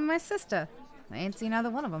him banging my sister. I ain't seen either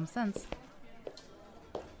one of them since.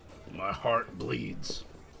 My heart bleeds.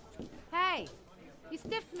 Hey! You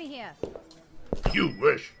stiffed me here. You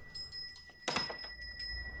wish.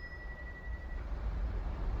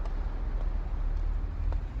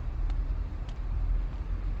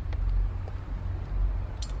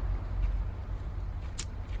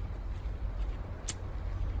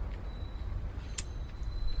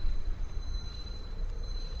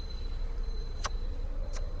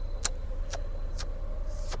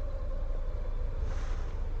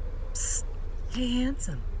 Psst. Hey,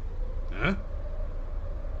 handsome. Huh?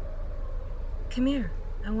 Come here.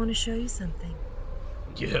 I want to show you something.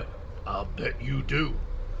 Yeah, I'll bet you do.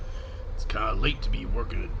 It's kinda late to be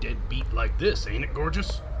working a dead beat like this, ain't it,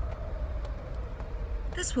 gorgeous?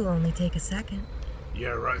 This will only take a second.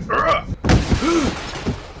 Yeah, right.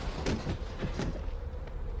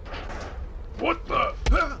 What the?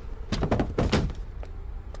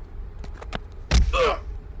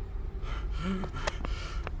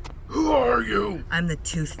 Who are you? I'm the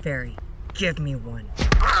Tooth Fairy. Give me one.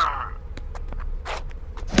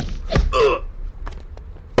 Oh,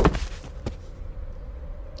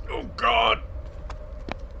 God.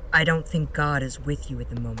 I don't think God is with you at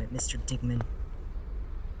the moment, Mr. Digman.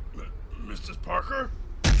 Mrs. Parker?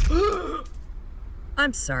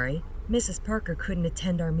 I'm sorry. Mrs. Parker couldn't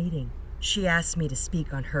attend our meeting. She asked me to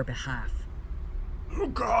speak on her behalf. Oh,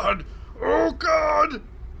 God! Oh, God!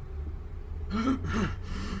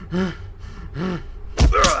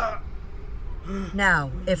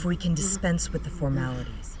 Now, if we can dispense with the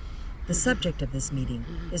formalities. The subject of this meeting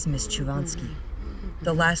is Miss Chuvansky.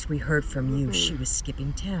 The last we heard from you, she was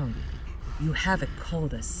skipping town. You haven't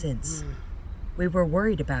called us since. We were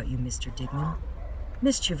worried about you, Mr. Digman.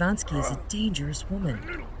 Miss Chuvansky is a dangerous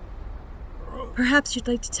woman. Perhaps you'd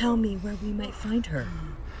like to tell me where we might find her.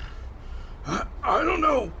 I don't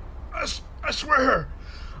know. I swear.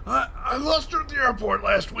 I lost her at the airport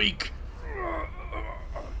last week.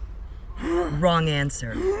 Wrong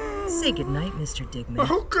answer. Say goodnight, Mr. Digman.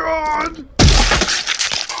 Oh, God!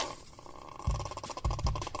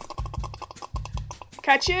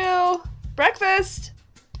 Catch you! Breakfast!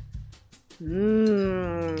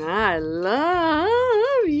 I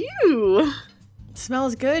love you.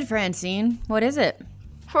 Smells good, Francine. What is it?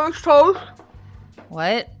 French toast.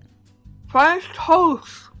 What? French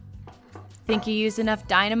toast. Think you used enough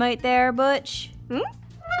dynamite there, Butch?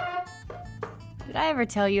 Did I ever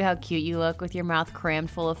tell you how cute you look with your mouth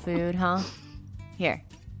crammed full of food, huh? Here,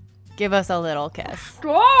 give us a little kiss.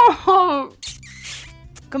 Stop!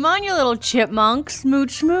 Come on, you little chipmunk.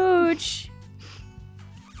 Smooch, smooch.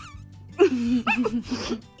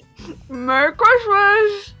 Merry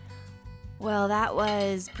Christmas! Well, that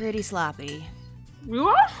was pretty sloppy. You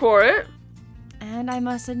asked for it. And I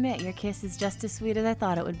must admit, your kiss is just as sweet as I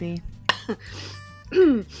thought it would be.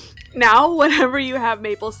 Now, whenever you have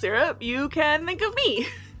maple syrup, you can think of me.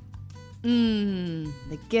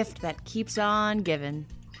 The gift that keeps on giving.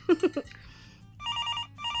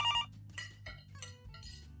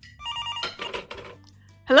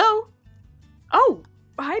 Hello? Oh,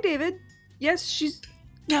 hi, David. Yes, she's...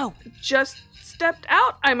 No. Just stepped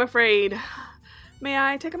out, I'm afraid. May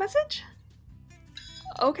I take a message?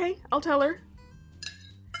 Okay, I'll tell her.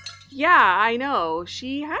 Yeah, I know.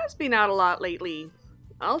 She has been out a lot lately.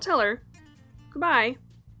 I'll tell her. Goodbye.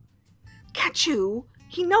 Catch you.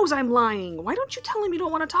 He knows I'm lying. Why don't you tell him you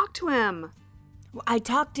don't want to talk to him? I'd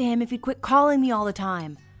talk to him if he'd quit calling me all the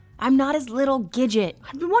time. I'm not his little Gidget.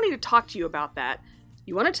 I've been wanting to talk to you about that.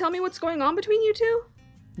 You want to tell me what's going on between you two?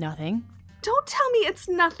 Nothing. Don't tell me it's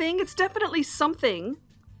nothing. It's definitely something.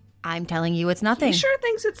 I'm telling you it's nothing. He sure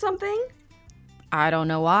thinks it's something. I don't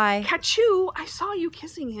know why. Kachu, I saw you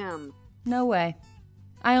kissing him. No way.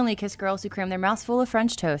 I only kiss girls who cram their mouths full of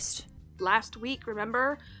French toast. Last week,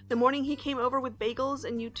 remember? The morning he came over with bagels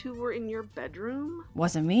and you two were in your bedroom?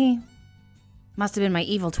 Wasn't me. Must have been my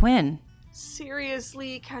evil twin.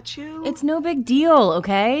 Seriously, Kachu? It's no big deal,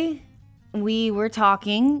 okay? We were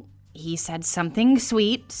talking. He said something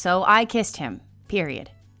sweet, so I kissed him.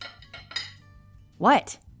 Period.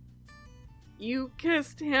 What? You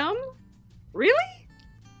kissed him? Really?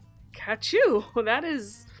 Kachu, that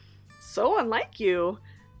is so unlike you.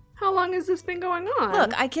 How long has this been going on?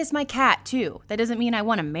 Look, I kiss my cat, too. That doesn't mean I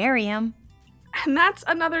want to marry him. And that's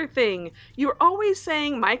another thing. You're always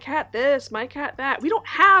saying, my cat this, my cat that. We don't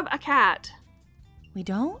have a cat. We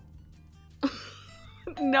don't?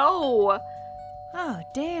 No. Oh,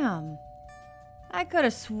 damn. I could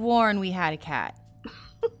have sworn we had a cat.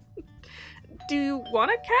 Do you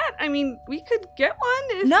want a cat? I mean, we could get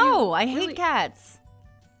one if No, I really... hate cats.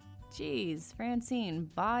 Jeez, Francine,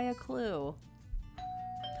 buy a clue.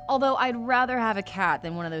 Although I'd rather have a cat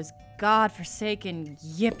than one of those godforsaken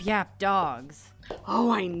yip-yap dogs. Oh,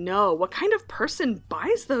 I know. What kind of person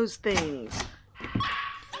buys those things?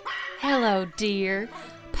 Hello, dear.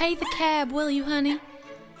 Pay the cab, will you, honey?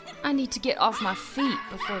 I need to get off my feet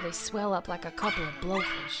before they swell up like a couple of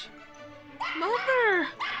blowfish. Mother,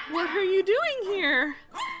 what are you doing here?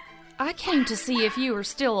 I came to see if you were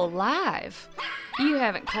still alive. You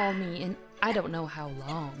haven't called me in I don't know how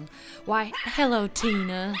long. Why, hello,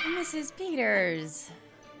 Tina. Mrs. Peters.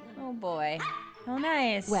 Oh, boy. How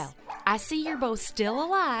nice. Well, I see you're both still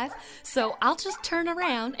alive, so I'll just turn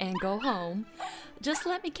around and go home. Just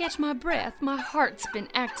let me catch my breath. My heart's been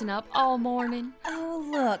acting up all morning. Oh,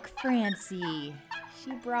 look, Francie.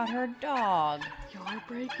 She brought her dog. You're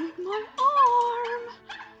breaking my arm.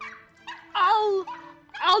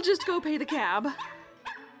 I'll just go pay the cab.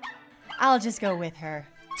 I'll just go with her.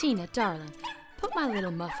 Tina, darling, put my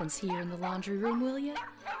little muffins here in the laundry room, will you?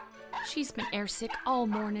 She's been airsick all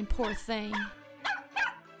morning, poor thing.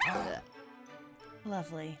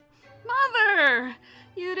 Lovely. Mother!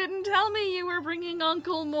 You didn't tell me you were bringing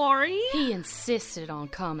Uncle Maury. He insisted on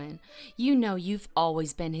coming. You know you've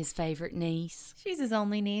always been his favorite niece. She's his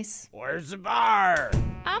only niece. Where's the bar?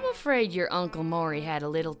 I'm afraid your Uncle Maury had a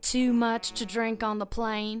little too much to drink on the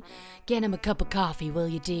plane. Get him a cup of coffee, will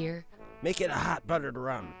you, dear? Make it a hot buttered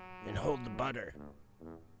rum and hold the butter.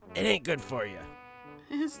 It ain't good for you.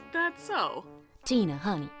 Is that so? Tina,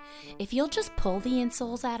 honey, if you'll just pull the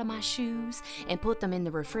insoles out of my shoes and put them in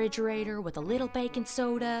the refrigerator with a little baking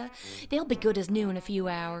soda, they'll be good as new in a few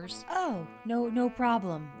hours. Oh, no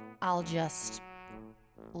problem. I'll just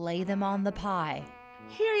lay them on the pie.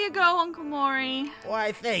 Here you go, Uncle Maury.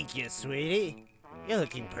 Why, thank you, sweetie. You're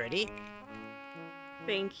looking pretty.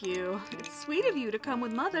 Thank you. It's sweet of you to come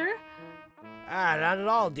with Mother. Ah, not at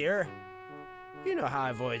all, dear. You know how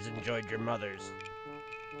I've always enjoyed your mother's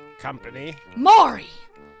company. Maury!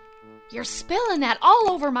 You're spilling that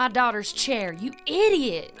all over my daughter's chair, you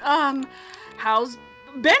idiot! How's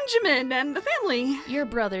Benjamin and the family? Your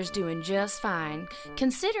brother's doing just fine,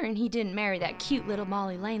 considering he didn't marry that cute little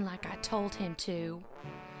Molly Lane like I told him to.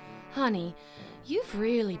 Honey, you've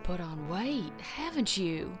really put on weight, haven't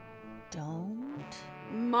you? Don't.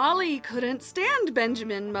 Molly couldn't stand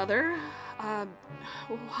Benjamin, Mother.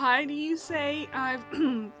 Why do you say I've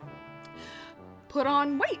put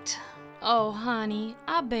on weight? Oh, honey,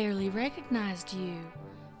 I barely recognized you.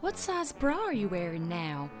 What size bra are you wearing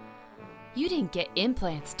now? You didn't get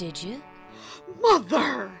implants, did you?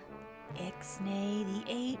 Mother! Ixnay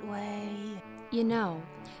the 8-way. You know,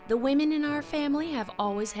 the women in our family have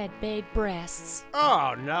always had big breasts.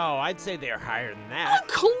 Oh, no, I'd say they're higher than that.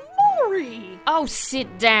 Uncle Maury! Oh,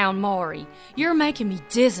 sit down, Maury. You're making me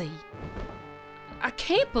dizzy. I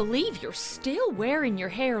can't believe you're still wearing your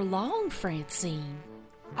hair long, Francine.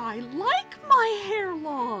 I like my hair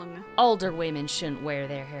long. Older women shouldn't wear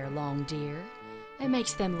their hair long, dear. It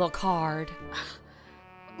makes them look hard.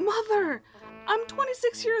 Mother, I'm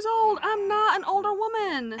 26 years old. I'm not an older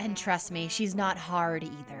woman. And trust me, she's not hard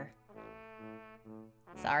either.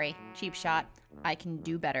 Sorry, cheap shot. I can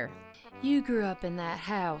do better. You grew up in that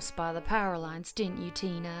house by the power lines, didn't you,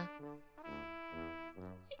 Tina?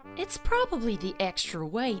 It's probably the extra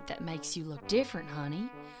weight that makes you look different, honey.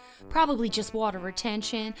 Probably just water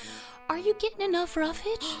retention. Are you getting enough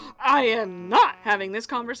roughage? I am not having this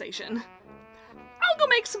conversation. I'll go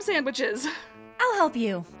make some sandwiches. I'll help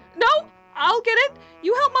you. No, I'll get it.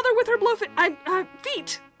 You help Mother with her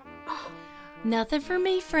feet. Nothing for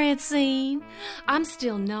me, Francine. I'm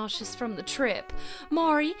still nauseous from the trip.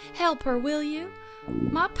 Maury, help her, will you?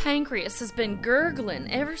 My pancreas has been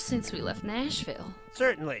gurgling ever since we left Nashville.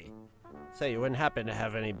 Certainly. Say, you wouldn't happen to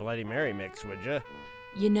have any Bloody Mary mix, would you?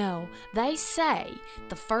 You know, they say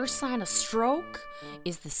the first sign of stroke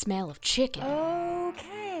is the smell of chicken.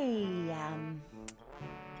 Okay,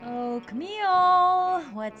 oh, Camille,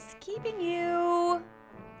 what's keeping you?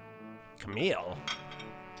 Camille?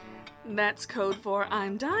 That's code for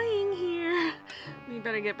I'm dying here. We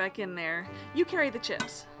better get back in there. You carry the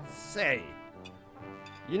chips. Say,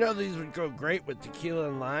 you know these would go great with tequila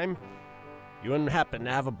and lime? You wouldn't happen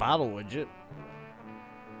to have a bottle, would you?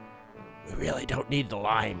 We really don't need the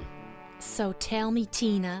lime. So tell me,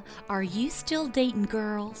 Tina, are you still dating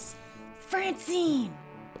girls? Francine!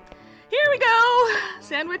 Here we go!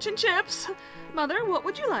 Sandwich and chips. Mother, what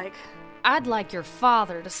would you like? I'd like your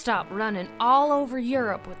father to stop running all over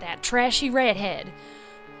Europe with that trashy redhead.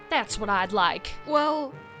 That's what I'd like.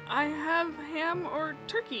 Well, I have ham or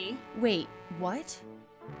turkey. Wait, what?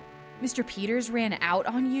 Mr. Peters ran out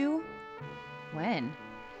on you? When?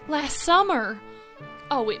 Last summer.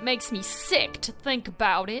 Oh, it makes me sick to think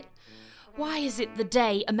about it. Why is it the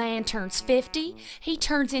day a man turns 50, he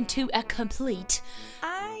turns into a complete...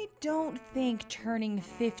 I don't think turning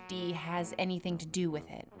 50 has anything to do with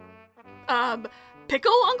it.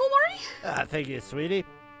 Pickle, Uncle Maury? Thank you, sweetie.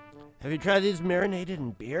 Have you tried these marinated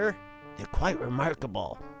in beer? They're quite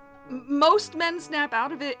remarkable. Most men snap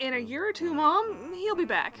out of it in a year or two, Mom. He'll be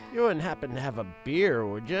back. You wouldn't happen to have a beer,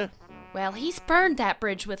 would you? Well, he's burned that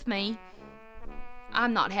bridge with me.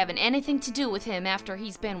 I'm not having anything to do with him after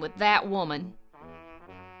he's been with that woman.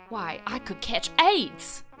 Why, I could catch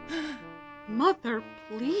AIDS. Mother,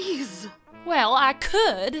 please. Well, I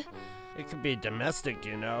could. It could be domestic,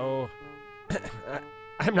 you know.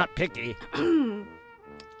 I'm not picky.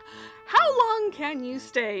 How long can you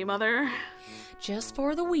stay, Mother? Just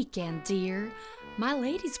for the weekend, dear. My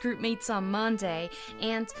ladies group meets on Monday,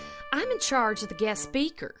 and I'm in charge of the guest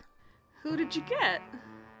speaker. Who did you get?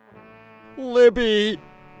 Libby!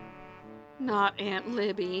 Not Aunt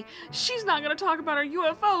Libby. She's not going to talk about her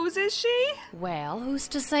UFOs, is she? Well, who's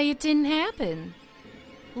to say it didn't happen?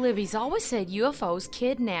 Libby's always said UFOs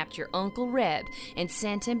kidnapped your Uncle Reb and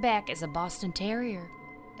sent him back as a Boston Terrier.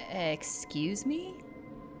 Excuse me?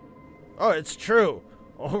 Oh, it's true.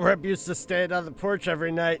 Old Reb used to stand on the porch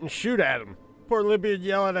every night and shoot at him. Poor Libby would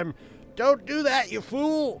yell at him, "Don't do that, you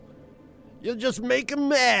fool! You'll just make him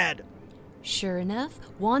mad!" Sure enough,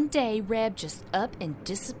 one day Reb just up and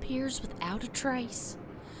disappears without a trace.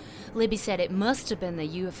 Libby said it must have been the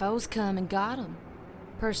UFOs come and got him.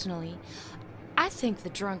 Personally, I think the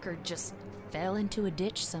drunkard just fell into a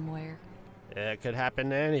ditch somewhere. Yeah, it could happen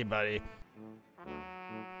to anybody.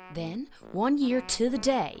 Then, 1 year to the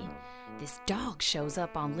day, this dog shows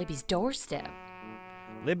up on Libby's doorstep.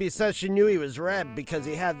 Libby says she knew he was Reb because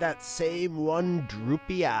he had that same one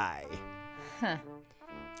droopy eye. Huh.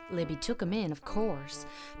 Libby took him in, of course,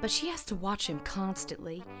 but she has to watch him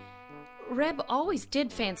constantly. Reb always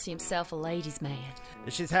did fancy himself a ladies' man.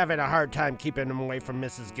 She's having a hard time keeping him away from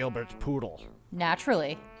Mrs. Gilbert's poodle.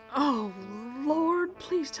 Naturally. Oh, Lord,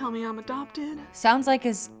 please tell me I'm adopted. Sounds like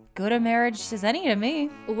as good a marriage as any to me.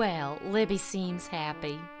 Well, Libby seems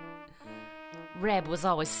happy. Reb was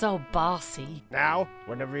always so bossy. Now,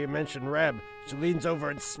 whenever you mention Reb, she leans over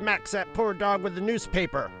and smacks that poor dog with the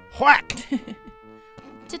newspaper. Whack!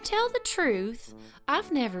 To tell the truth, I've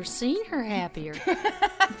never seen her happier.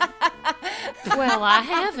 Well, I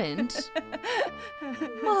haven't.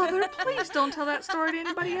 Mother, please don't tell that story to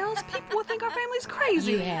anybody else. People will think our family's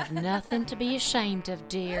crazy. You have nothing to be ashamed of,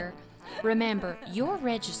 dear. Remember, you're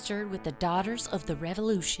registered with the Daughters of the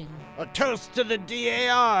Revolution. A toast to the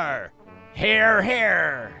DAR! Hair,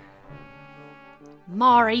 hair!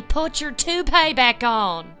 Maury, put your toupee back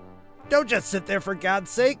on! Don't just sit there, for God's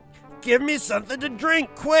sake. Give me something to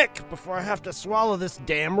drink, quick, before I have to swallow this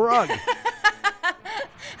damn rug.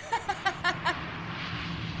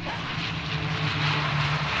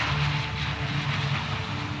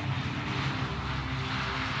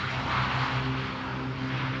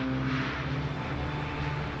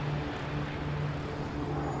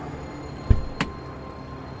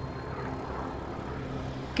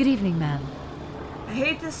 Good evening, ma'am. I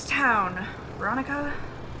hate this town. Veronica?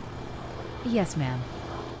 Yes, ma'am.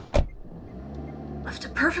 Left a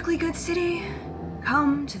perfectly good city,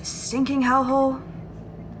 come to this stinking hellhole.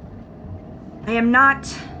 I am not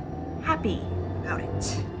happy about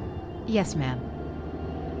it. Yes, ma'am.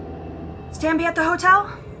 Stanby at the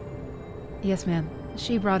hotel? Yes, ma'am.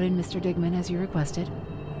 She brought in Mr. Digman as you requested.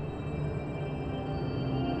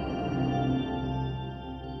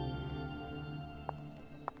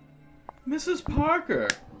 Mrs. Parker,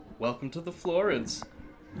 welcome to the Florence.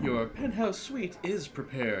 Your penthouse suite is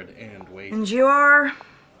prepared and waiting. And you are?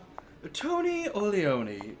 Tony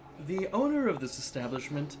Oleone, the owner of this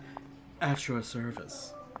establishment, at your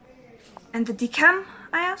service. And the decem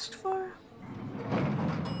I asked for?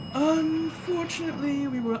 Unfortunately,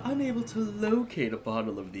 we were unable to locate a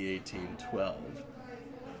bottle of the 1812.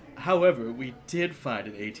 However, we did find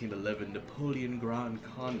an 1811 Napoleon Grand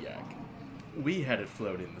Cognac. We had it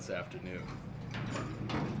flown in this afternoon.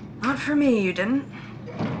 Not for me, you didn't.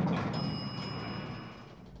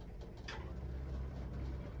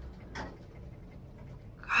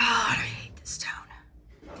 God, I hate this town.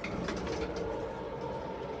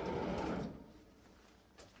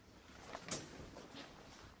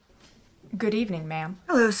 Good evening, ma'am.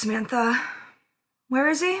 Hello, Samantha. Where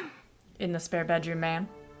is he? In the spare bedroom, ma'am,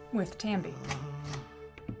 with Tamby.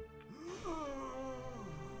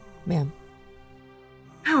 Ma'am.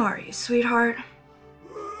 How are you, sweetheart?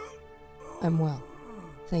 I'm well.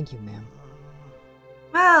 Thank you, ma'am.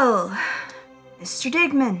 Well, Mr.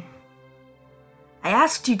 Digman, I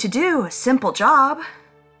asked you to do a simple job.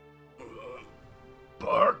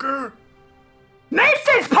 Parker?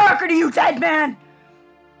 Mrs. Parker to you, dead man!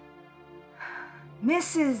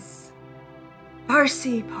 Mrs.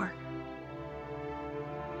 Darcy Parker.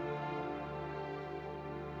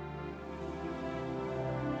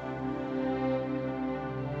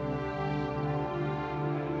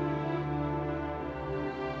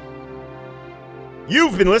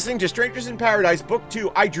 You've been listening to Strangers in Paradise, Book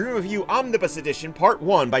 2, I Dream of You, Omnibus Edition, Part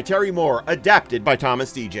 1 by Terry Moore, adapted by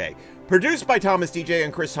Thomas DJ. Produced by Thomas DJ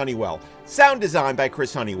and Chris Honeywell. Sound design by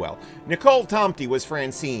Chris Honeywell. Nicole Tomty was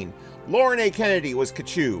Francine. Lauren A. Kennedy was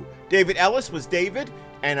Kachu. David Ellis was David.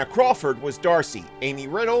 Anna Crawford was Darcy. Amy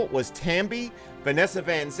Riddle was Tamby. Vanessa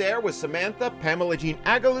Van Zer was Samantha. Pamela Jean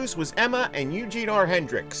Agalus was Emma. And Eugene R.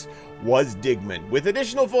 Hendricks was Digman. With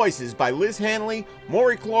additional voices by Liz Hanley,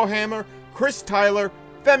 Maury Clawhammer, Chris Tyler,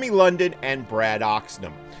 Femi London, and Brad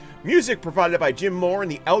Oxnam. Music provided by Jim Moore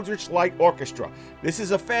and the Eldritch Light Orchestra. This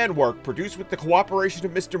is a fan work produced with the cooperation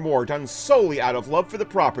of Mr. Moore, done solely out of love for the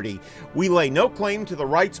property. We lay no claim to the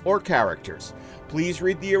rights or characters. Please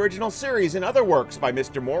read the original series and other works by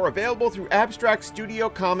Mr. Moore, available through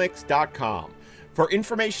abstractstudiocomics.com. For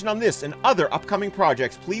information on this and other upcoming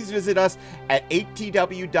projects, please visit us at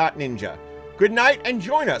 8tw.ninja. Good night, and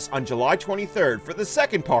join us on July 23rd for the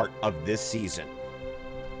second part of this season.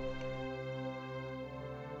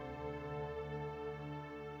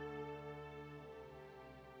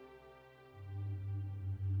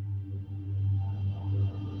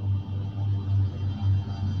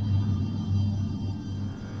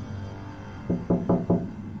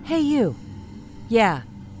 Hey, you. Yeah,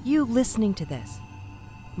 you listening to this.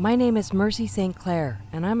 My name is Mercy St. Clair,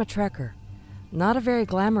 and I'm a trekker. Not a very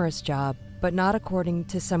glamorous job, but not according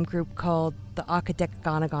to some group called the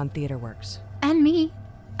Akadekagonagon Theater Works. And me.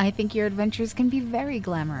 I think your adventures can be very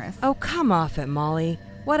glamorous. Oh, come off it, Molly.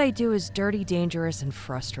 What I do is dirty, dangerous, and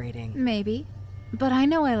frustrating. Maybe. But I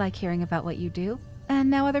know I like hearing about what you do, and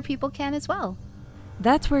now other people can as well.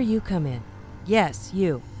 That's where you come in. Yes,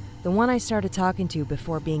 you. The one I started talking to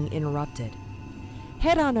before being interrupted.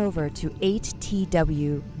 Head on over to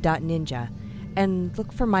 8tw.ninja and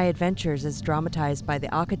look for my adventures as dramatized by the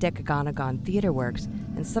Akadekagonagon Theater Works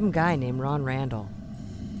and some guy named Ron Randall.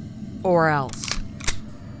 Or else.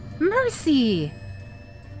 Mercy!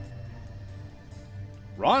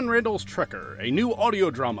 Ron Randall's Trekker, a new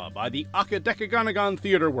audio drama by the Akadekagonagon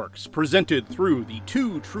Theater Works, presented through the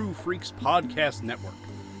Two True Freaks podcast network.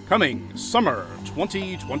 Coming summer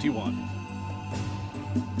 2021.